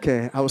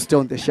 Okay, I will stay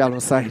on the shallow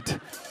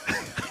side.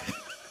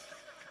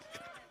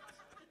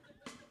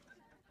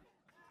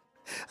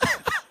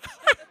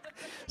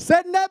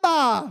 Say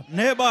neighbor.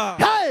 Neighbor.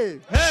 Hey.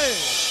 Hey.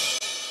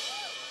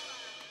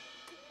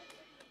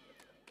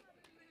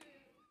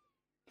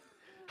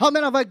 How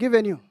many have I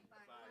given you?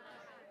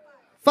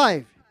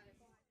 5.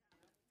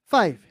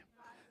 5.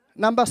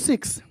 Number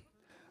 6,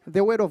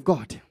 the word of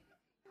God.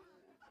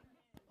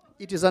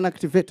 It is an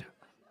activator.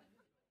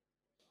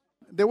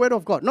 The word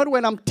of God. Not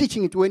when I'm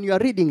teaching it, when you are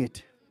reading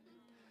it.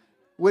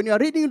 When you are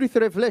reading it with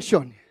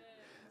revelation,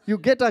 you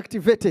get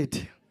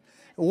activated.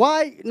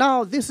 Why?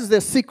 Now, this is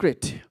the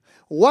secret.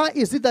 Why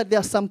is it that there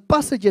are some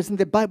passages in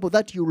the Bible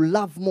that you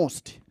love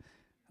most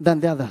than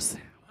the others?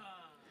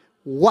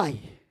 Why?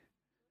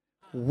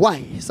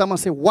 Why? Someone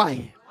say,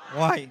 why?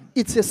 Why?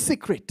 It's a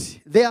secret.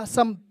 There are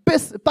some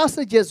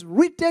passages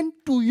written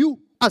to you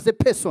as a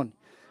person.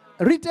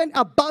 Written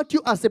about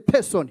you as a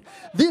person.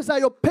 These are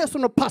your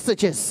personal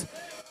passages.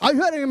 Are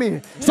you hearing me?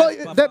 Yes, so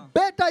Papa. the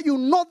better you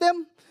know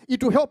them,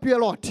 it will help you a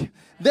lot.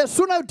 The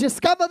sooner you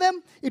discover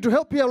them, it will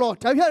help you a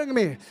lot. Are you hearing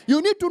me?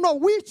 You need to know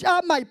which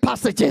are my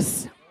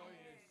passages.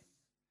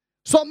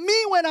 So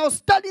me, when I was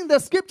studying the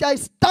scripture, I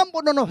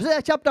stumbled on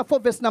Hosea chapter 4,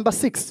 verse number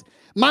 6.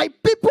 My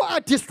people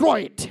are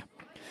destroyed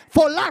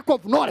for lack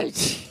of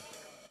knowledge.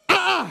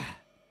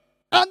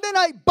 And then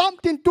I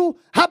bumped into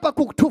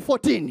Habakkuk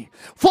 2:14.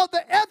 For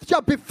the earth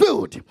shall be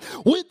filled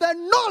with the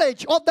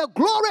knowledge of the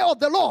glory of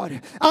the Lord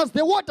as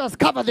the waters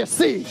cover the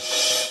sea.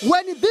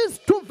 When these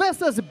two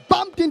verses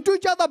bumped into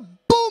each other,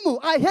 boom,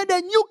 I heard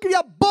a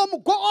nuclear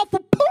bomb go off.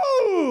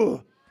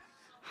 Boom!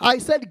 I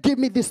said, give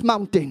me this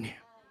mountain.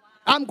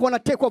 I'm going to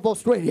take over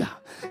Australia.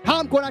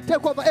 I'm going to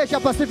take over Asia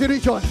Pacific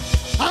region.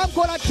 I'm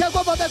going to take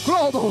over the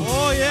globe.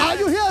 Oh, yes. Are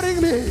you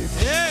hearing me?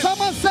 Yes.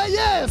 Someone say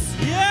yes.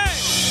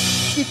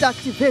 Yes. It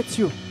activates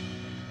you.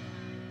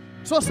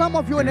 So some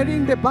of you, when you're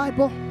reading the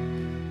Bible,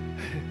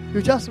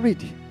 you just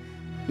read.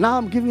 Now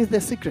I'm giving you the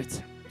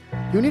secrets.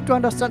 You need to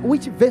understand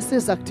which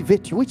verses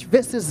activate you, which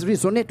verses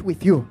resonate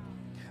with you.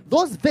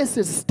 Those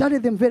verses, study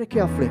them very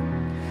carefully.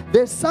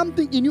 There's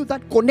something in you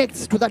that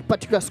connects to that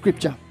particular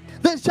scripture.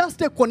 There's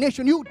just a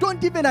connection. You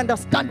don't even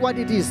understand what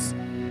it is.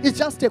 It's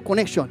just a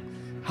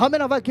connection. How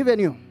many have I given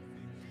you?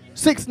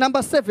 6.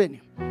 Number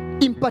 7.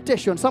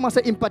 Impartation. Someone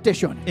say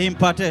impartation.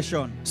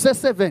 Impartation. Say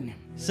 7.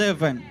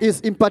 7. Is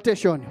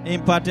impartation.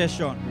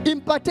 Impartation.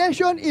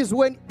 Impartation is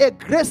when a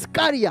grace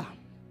carrier.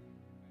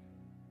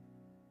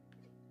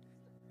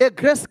 A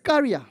grace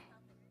carrier.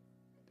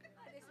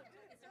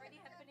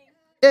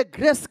 A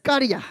grace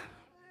carrier.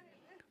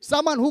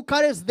 Someone who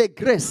carries the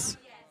grace.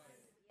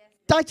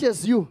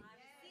 Touches you.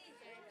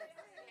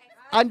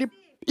 And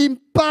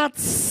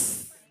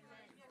imparts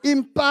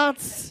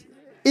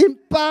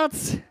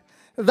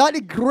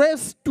that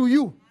grace to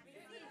you.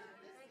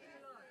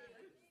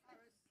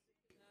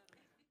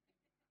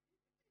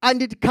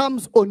 And it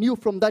comes on you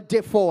from that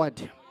day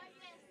forward.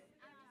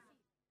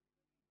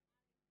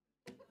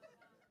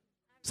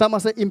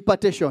 Someone say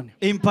impartation.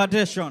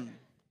 Impartation.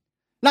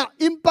 Now,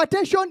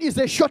 impartation is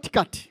a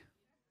shortcut.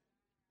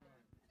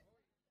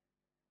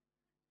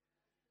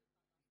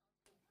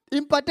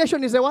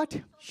 Impartation is a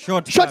what?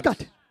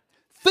 Shortcut.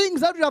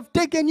 Things that would have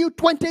taken you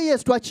 20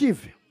 years to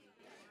achieve.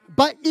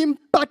 By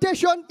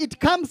impartation, it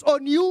comes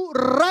on you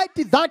right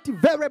that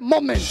very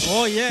moment.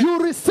 Oh, yes.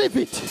 You receive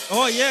it.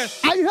 Oh, yes.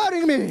 Are you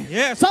hearing me?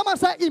 Yes. Someone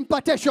say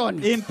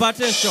impartation.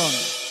 Impartation.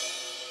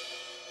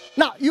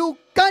 Now, you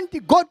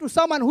can't go to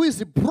someone who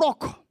is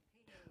broke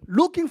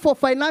looking for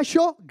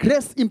financial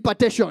grace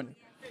impartation.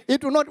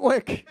 It will not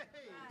work.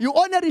 You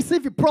only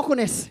receive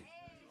brokenness.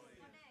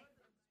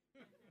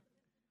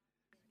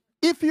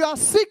 If you are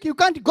sick, you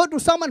can't go to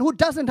someone who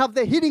doesn't have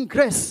the healing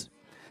grace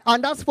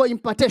and ask for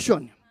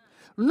impartation.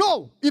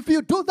 No, if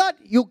you do that,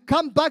 you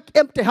come back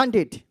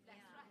empty-handed.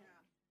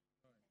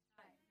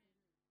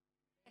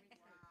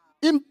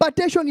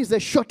 Impartation is a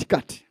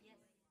shortcut.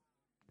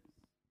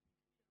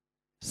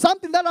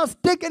 Something that has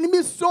taken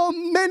me so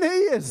many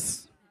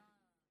years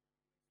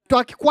to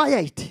acquire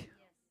it.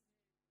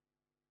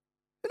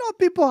 You know,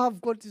 people have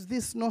got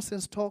this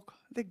nonsense talk.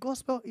 The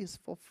gospel is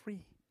for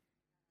free.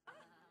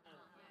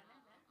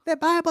 The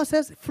Bible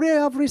says, free you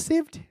have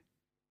received,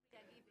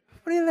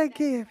 freely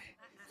give.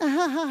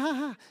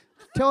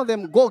 Tell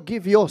them, go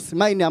give yours.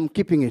 Mine, I'm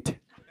keeping it.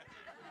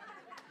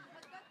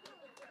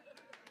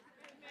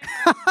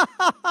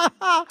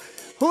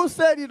 Who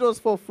said it was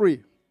for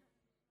free?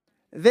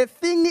 The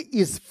thing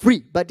is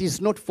free, but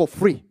it's not for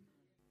free.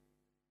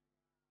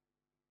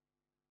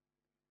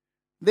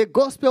 The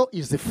gospel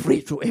is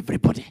free to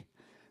everybody,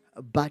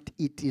 but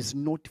it is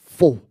not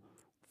for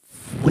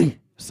free.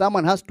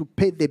 Someone has to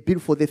pay the bill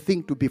for the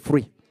thing to be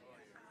free.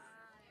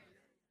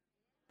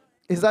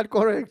 Is that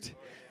correct?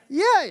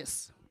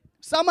 Yes.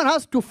 Someone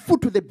has to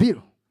foot the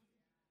bill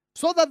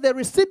so that the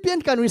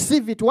recipient can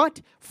receive it what?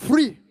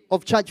 Free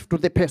of charge to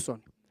the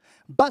person.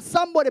 But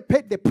somebody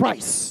paid the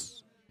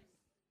price.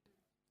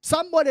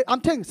 Somebody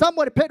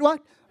paid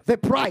what? The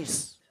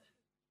price.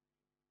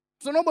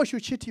 So nobody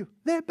should cheat you.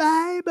 The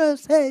Bible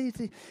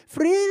says,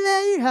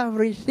 freely you have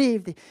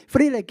received,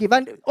 freely give.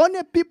 And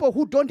only people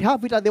who don't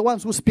have it are the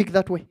ones who speak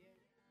that way.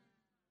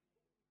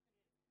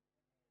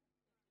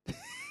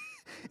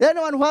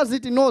 Anyone who has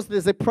it knows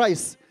there's a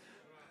price.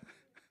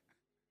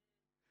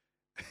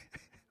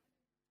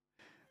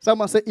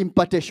 Someone say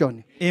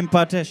impartation.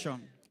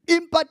 Impartation.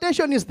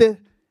 Impartation is the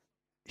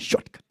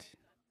shortcut.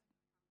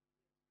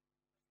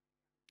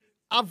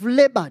 I've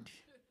labored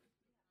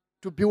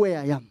to be where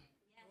I am.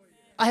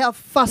 I have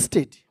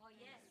fasted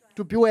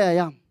to be where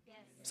I am.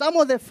 Some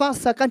of the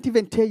fasts I can't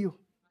even tell you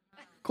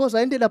because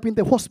I ended up in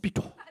the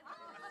hospital.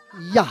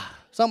 Yeah.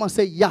 Someone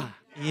say yeah.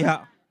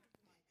 Yeah.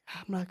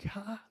 I'm like,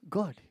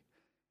 God,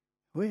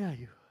 where are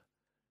you?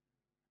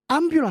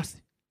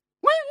 Ambulance.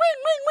 Wing.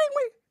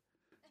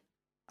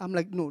 I'm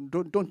like, no,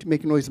 don't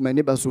make noise. My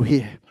neighbors will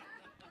hear.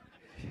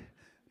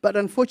 But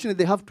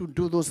unfortunately, they have to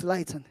do those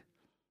lights and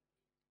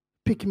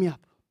pick me up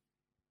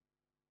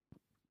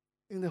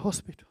in the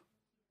hospital.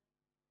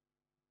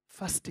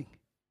 Fasting.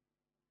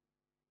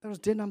 That was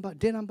day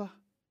number,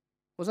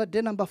 was that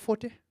day number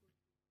 40?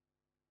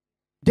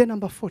 Day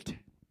number 40.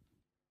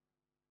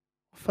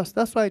 Fast.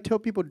 That's why I tell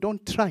people,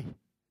 don't try.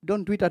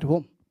 Don't do it at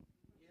home.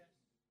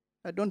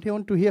 I don't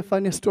want to hear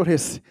funny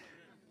stories.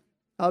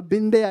 I've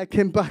been there, I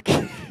came back.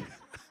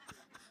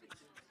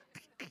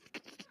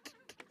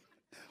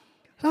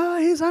 Oh,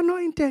 he's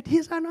anointed.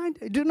 He's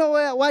anointed. Do you know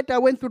what I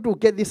went through to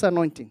get this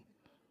anointing?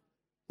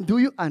 Do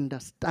you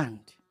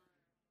understand?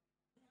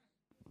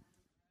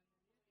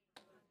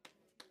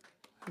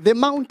 The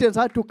mountains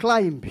I had to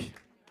climb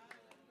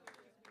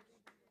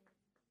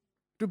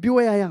to be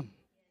where I am.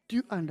 Do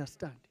you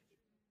understand?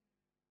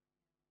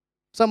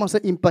 Someone say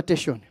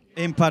impartation.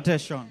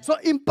 Impartation. So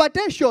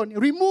impartation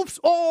removes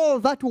all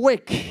that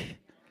work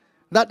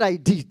that I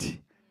did,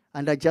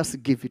 and I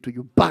just give it to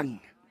you. Bang.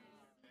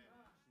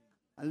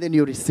 And then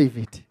you receive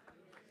it.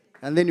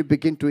 And then you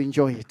begin to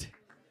enjoy it.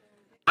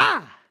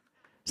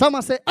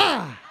 Someone say,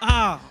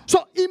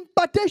 So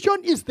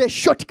impartation is the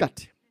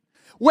shortcut.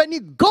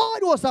 When God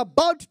was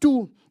about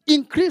to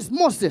increase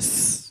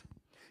Moses,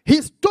 he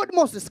told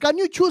Moses, can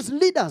you choose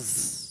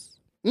leaders?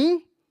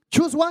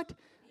 Choose what?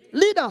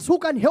 Leaders who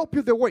can help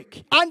you the work.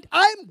 And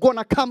I'm going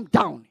to come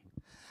down.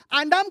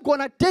 And I'm going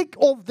to take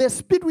of the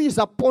spirit which is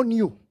upon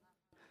you.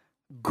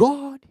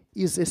 God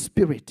is a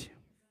spirit.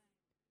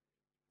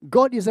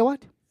 God is a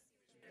what?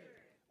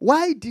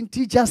 Why didn't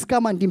he just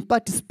come and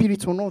impart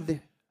spirits on all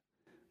the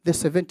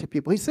 70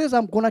 people? He says,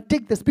 I'm going to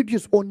take the spirit which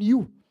is on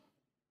you.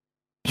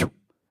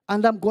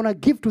 And I'm going to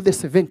give to the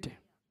 70.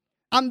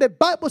 And the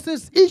Bible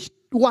says each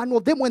one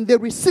of them, when they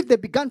received, they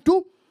began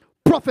to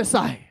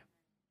prophesy.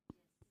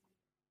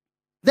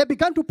 They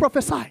began to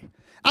prophesy.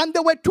 And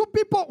there were two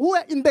people who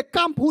were in the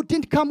camp who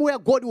didn't come where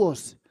God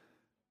was.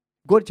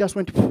 God just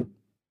went.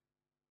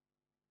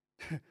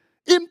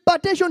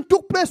 Impartation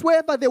took place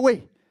wherever they were.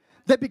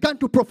 They began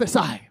to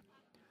prophesy.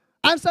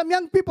 And some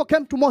young people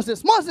came to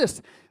Moses.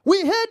 Moses,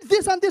 we heard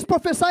this and this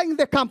prophesying in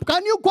the camp.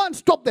 Can you go and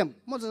stop them?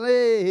 Moses,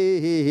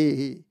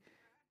 hey.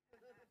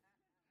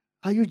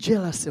 Are you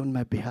jealous on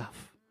my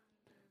behalf?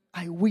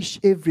 I wish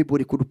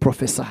everybody could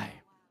prophesy.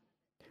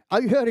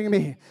 Are you hearing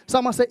me?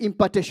 Someone say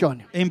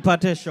impartation.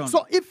 Impartation.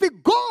 So if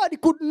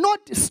God could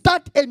not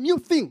start a new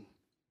thing,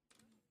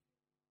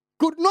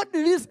 could not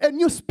release a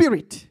new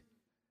spirit,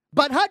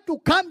 but had to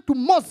come to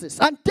Moses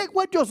and take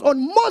what was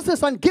on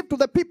Moses and give to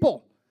the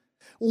people,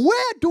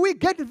 where do we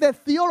get the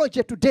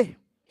theology today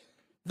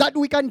that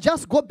we can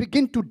just go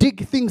begin to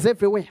dig things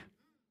everywhere?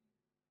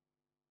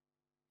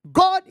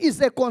 God is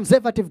a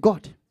conservative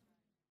God.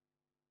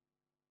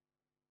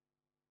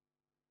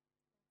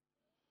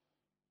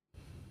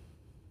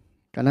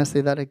 Can I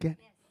say that again?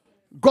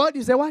 God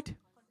is a what?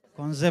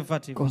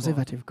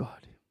 Conservative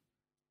God.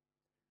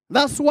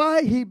 That's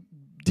why he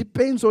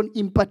depends on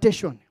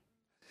impartation.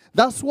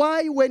 That's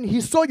why when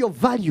he saw your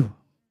value,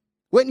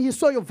 are you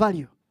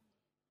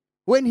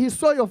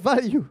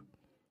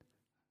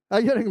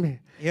hearing me?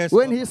 Yes.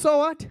 When he saw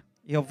what?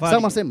 Your value.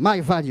 Someone say my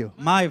value.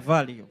 My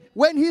value.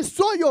 When he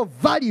saw your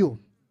value,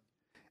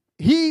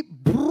 he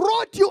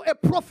brought you a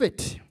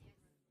prophet,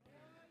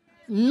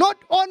 not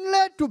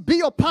only to be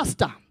your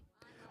pastor,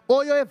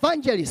 or your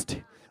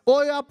evangelist,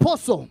 or your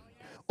apostle,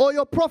 or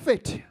your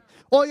prophet,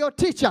 or your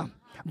teacher,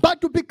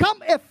 but to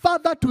become a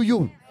father to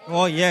you.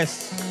 Oh,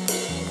 yes.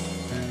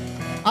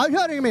 Are you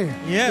hearing me?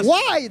 Yes.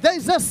 Why? There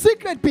is a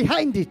secret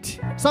behind it.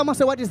 Someone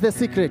say, what is the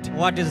secret?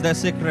 What is the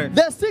secret?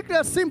 The secret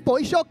is simple.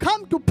 It shall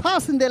come to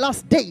pass in the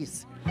last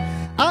days.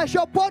 I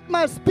shall pour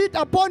my spirit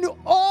upon you,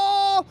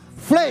 all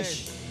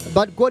flesh.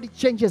 But God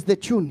changes the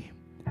tune.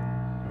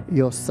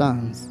 Your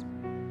sons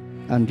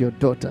and your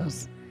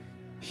daughters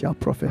shall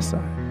prophesy.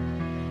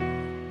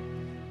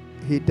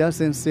 He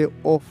doesn't say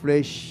all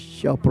flesh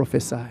shall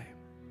prophesy.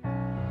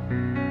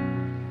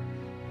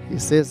 He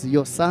says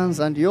your sons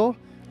and your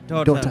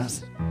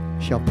daughters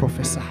shall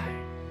prophesy.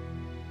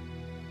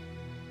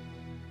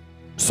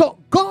 So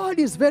God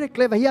is very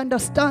clever. He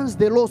understands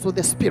the laws of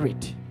the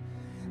Spirit.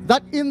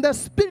 That in the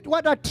Spirit,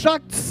 what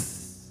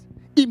attracts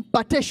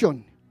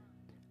impartation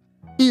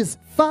is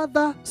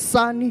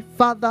father-son,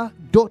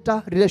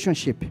 father-daughter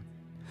relationship.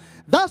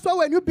 That's why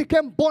when you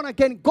became born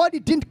again, God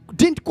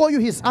didn't call you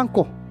his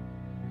uncle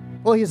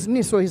or his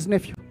niece or his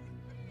nephew.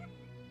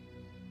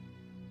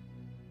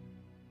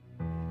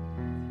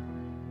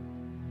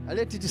 I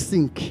let it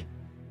sink.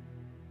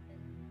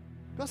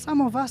 Because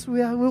some of us, we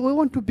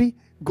want to be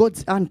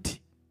God's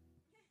auntie.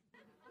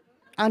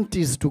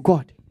 Aunties to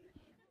God.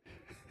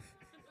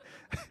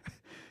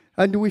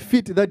 And we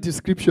fit that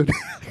description.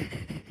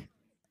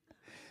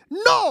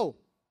 No!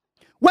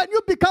 When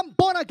you become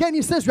born again,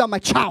 he says you are my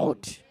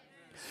child.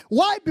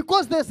 Why?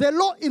 Because there's a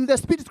law in the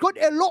Spirit. It's called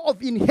a law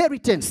of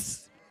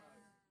inheritance.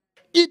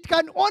 It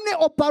can only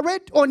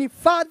operate on a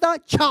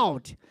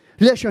father-child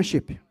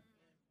relationship.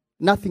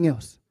 Nothing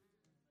else.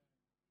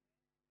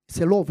 It's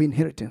a law of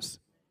inheritance.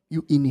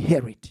 You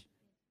inherit.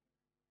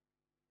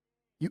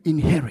 You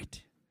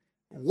inherit.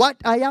 What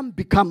I am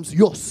becomes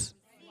yours.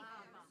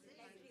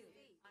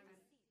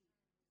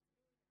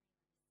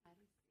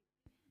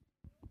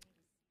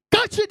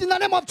 Catch it in the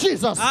name of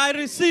Jesus. I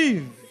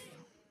receive.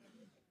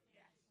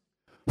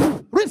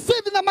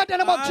 Receive in the mighty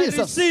name of Jesus.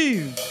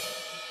 Receive.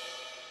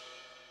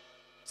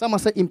 Someone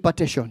say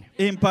impartation.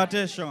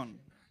 Impartation.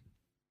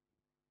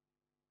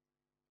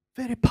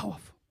 Very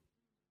powerful.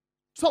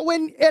 So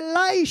when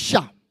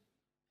Elisha,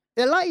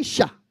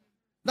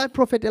 that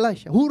prophet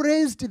Elisha, who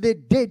raised the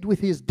dead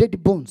with his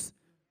dead bones,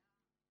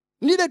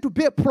 needed to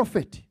be a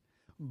prophet,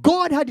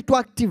 God had to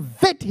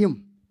activate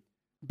him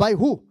by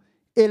who?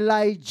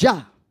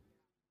 Elijah.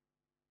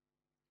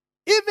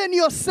 Even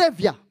your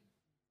Savior,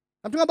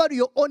 I'm talking about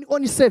your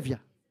own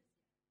Savior,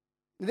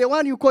 the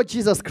one you call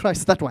Jesus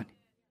Christ, that one,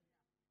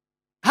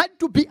 had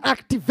to be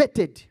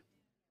activated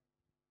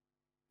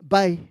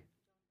by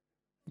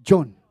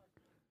John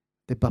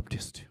the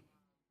Baptist.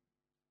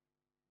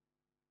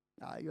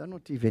 You are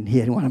not even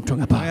hearing what I'm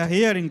talking about. We are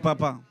hearing,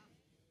 Papa.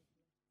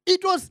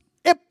 It was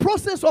a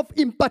process of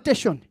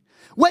impartation.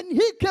 When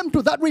he came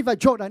to that river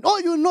Jordan, all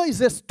you know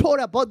is a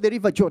story about the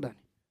river Jordan.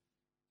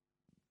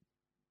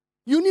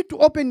 You need to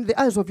open the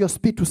eyes of your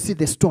spirit to see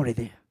the story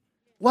there.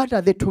 What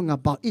are they talking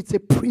about? It's a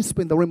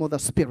principle in the realm of the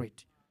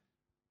Spirit.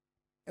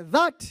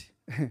 That,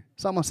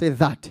 someone say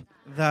that.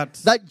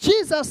 That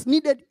Jesus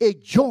needed a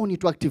John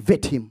to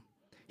activate him.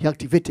 He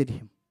activated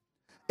him.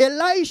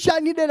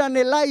 Elisha needed an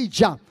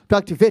Elijah to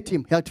activate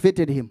him. He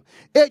activated him.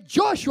 A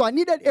Joshua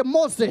needed a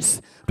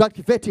Moses to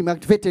activate him. He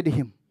activated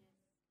him.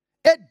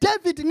 A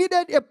David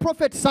needed a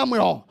prophet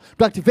Samuel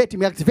to activate him.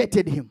 He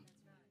activated him.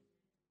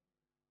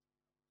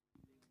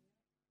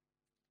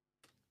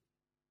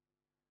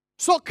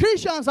 So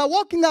Christians are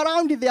walking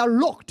around, they are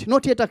locked,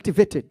 not yet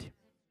activated.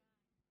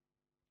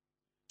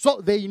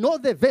 So they know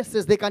the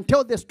verses, they can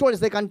tell the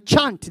stories, they can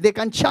chant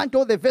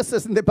all the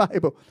verses in the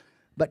Bible.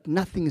 But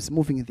nothing is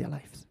moving in their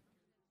lives.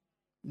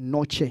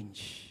 No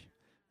change,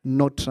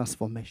 no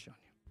transformation.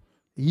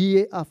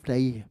 Year after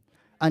year.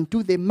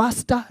 Until they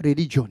master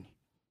religion.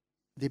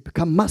 They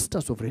become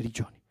masters of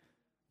religion.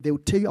 They will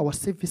tell you our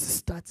service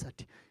starts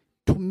at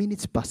 2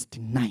 minutes past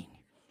 9.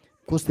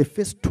 Because the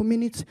first 2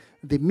 minutes,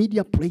 the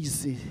media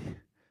plays.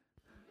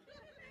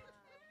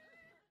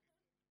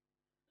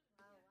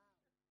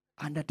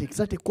 And at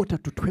exactly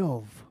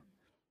 11:45,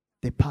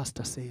 the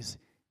pastor says,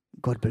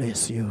 God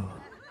bless you.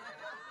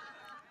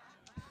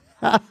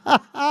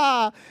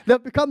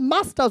 They've become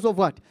masters of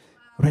what?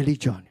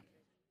 Religion.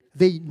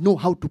 They know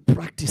how to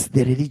practice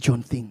the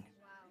religion thing.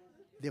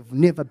 They've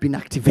never been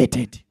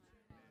activated.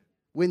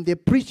 When they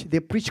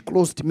preach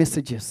closed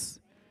messages,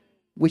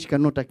 which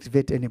cannot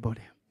activate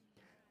anybody.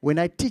 When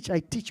I teach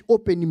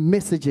open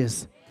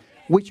messages,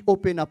 which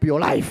open up your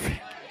life.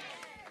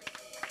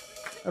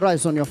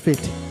 Rise on your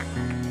feet.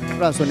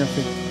 Rise on your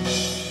feet.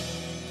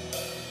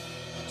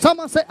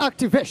 Someone say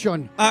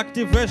activation.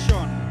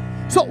 Activation.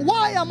 So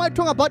why am I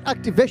talking about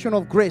activation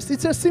of grace?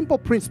 It's a simple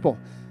principle.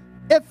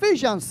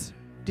 Ephesians.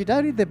 Did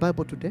I read the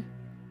Bible today?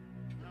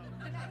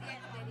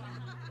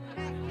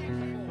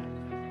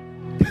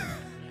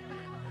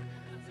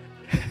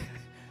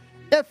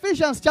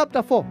 Ephesians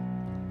chapter 4,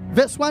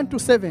 verse 1 to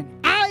 7.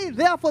 I,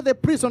 therefore, the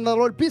prisoner of the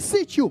Lord,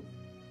 beseech you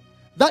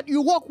that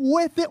you walk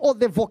worthy of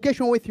the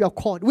vocation with your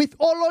called, with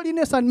all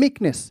lowliness and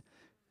meekness.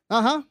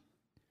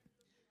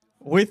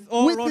 With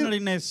all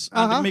loneliness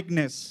and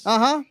meekness.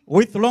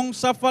 With long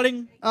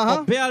suffering,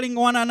 bearing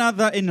one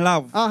another in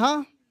love.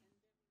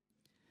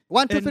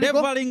 1, 2, 3,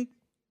 go.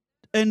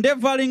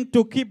 Endeavoring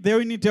to keep the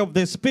unity of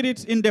the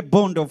Spirit in the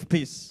bond of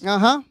peace.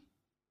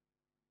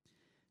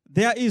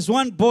 There is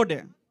one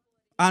body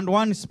and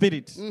one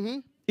Spirit,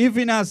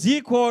 even as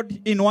ye called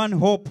in one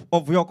hope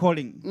of your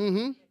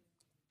calling.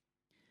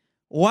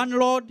 One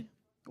Lord,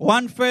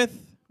 one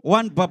faith,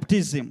 one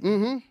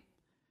baptism.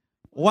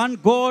 One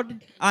God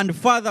and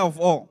Father of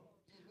all,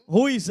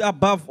 who is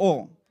above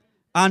all,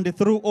 and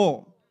through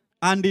all,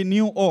 and in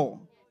you all.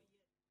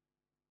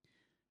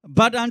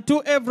 But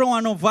unto every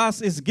one of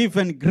us is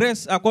given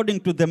grace according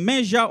to the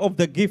measure of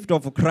the gift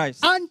of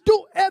Christ. Unto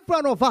every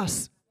one of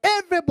us,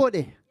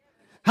 everybody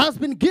has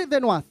been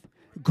given what?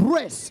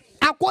 Grace,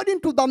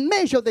 according to the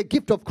measure of the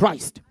gift of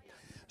Christ.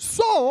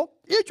 So,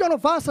 each one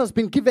of us has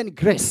been given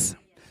grace.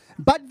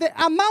 But the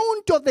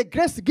amount of the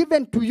grace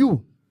given to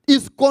you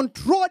is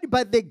controlled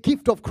by the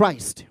gift of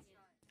Christ.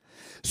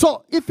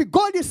 So, if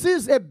God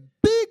sees a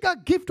bigger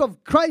gift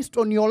of Christ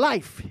on your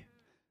life,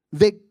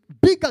 the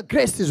bigger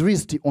grace is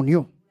released on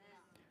you.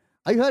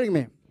 Are you hearing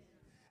me?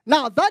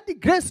 Now, that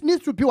grace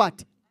needs to be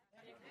what?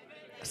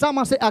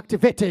 Someone say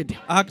activated.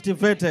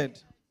 Activated.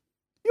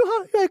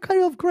 You're a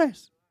carrier of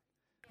grace.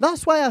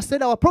 That's why I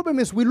said our problem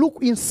is we look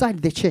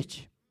inside the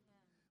church.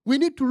 We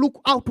need to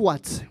look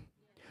outwards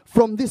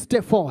from this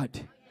day forward.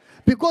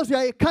 Because you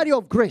are a carrier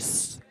of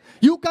grace.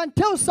 You can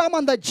tell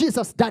someone that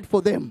Jesus died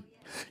for them.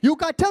 You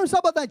can tell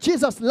someone that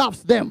Jesus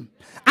loves them.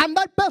 And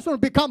that person will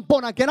become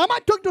born again. Am I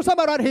talking to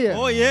somebody right here?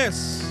 Oh,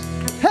 yes.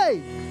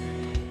 Hey.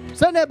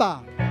 Say neighbor.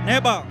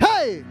 Neighbor.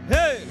 Hey.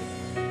 Hey.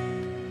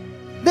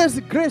 There's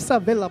grace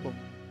available.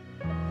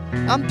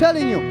 I'm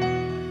telling you.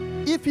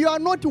 If you are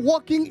not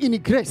walking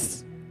in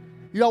grace,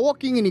 you are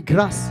walking in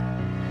grass.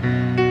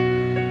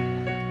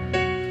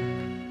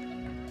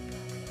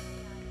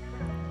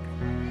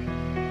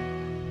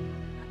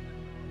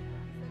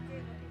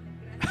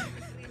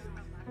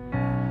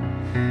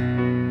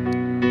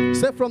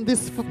 Say from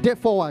this day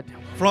forward.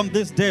 From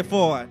this day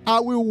forward, I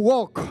will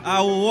walk.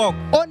 I will walk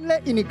only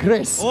in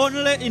grace.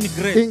 Only in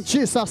grace. In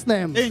Jesus'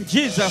 name. In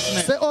Jesus'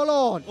 name. Say, oh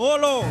Lord. Oh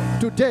Lord.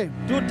 Today.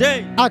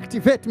 Today.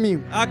 Activate me.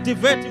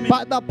 Activate me.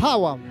 By the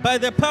power. By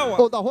the power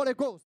of the Holy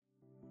Ghost.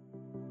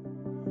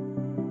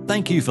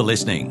 Thank you for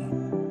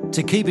listening.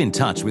 To keep in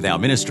touch with our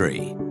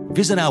ministry,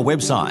 visit our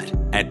website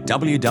at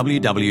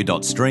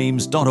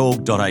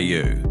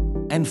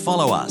www.streams.org.au and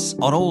follow us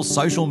on all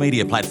social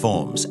media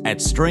platforms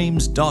at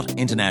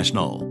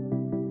streams.international.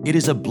 It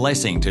is a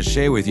blessing to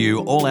share with you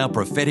all our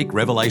prophetic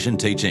revelation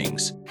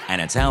teachings, and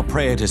it's our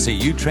prayer to see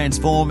you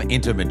transform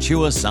into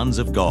mature sons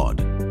of God.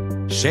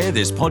 Share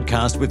this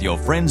podcast with your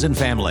friends and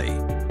family.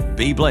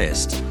 Be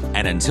blessed,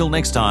 and until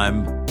next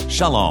time,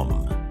 Shalom.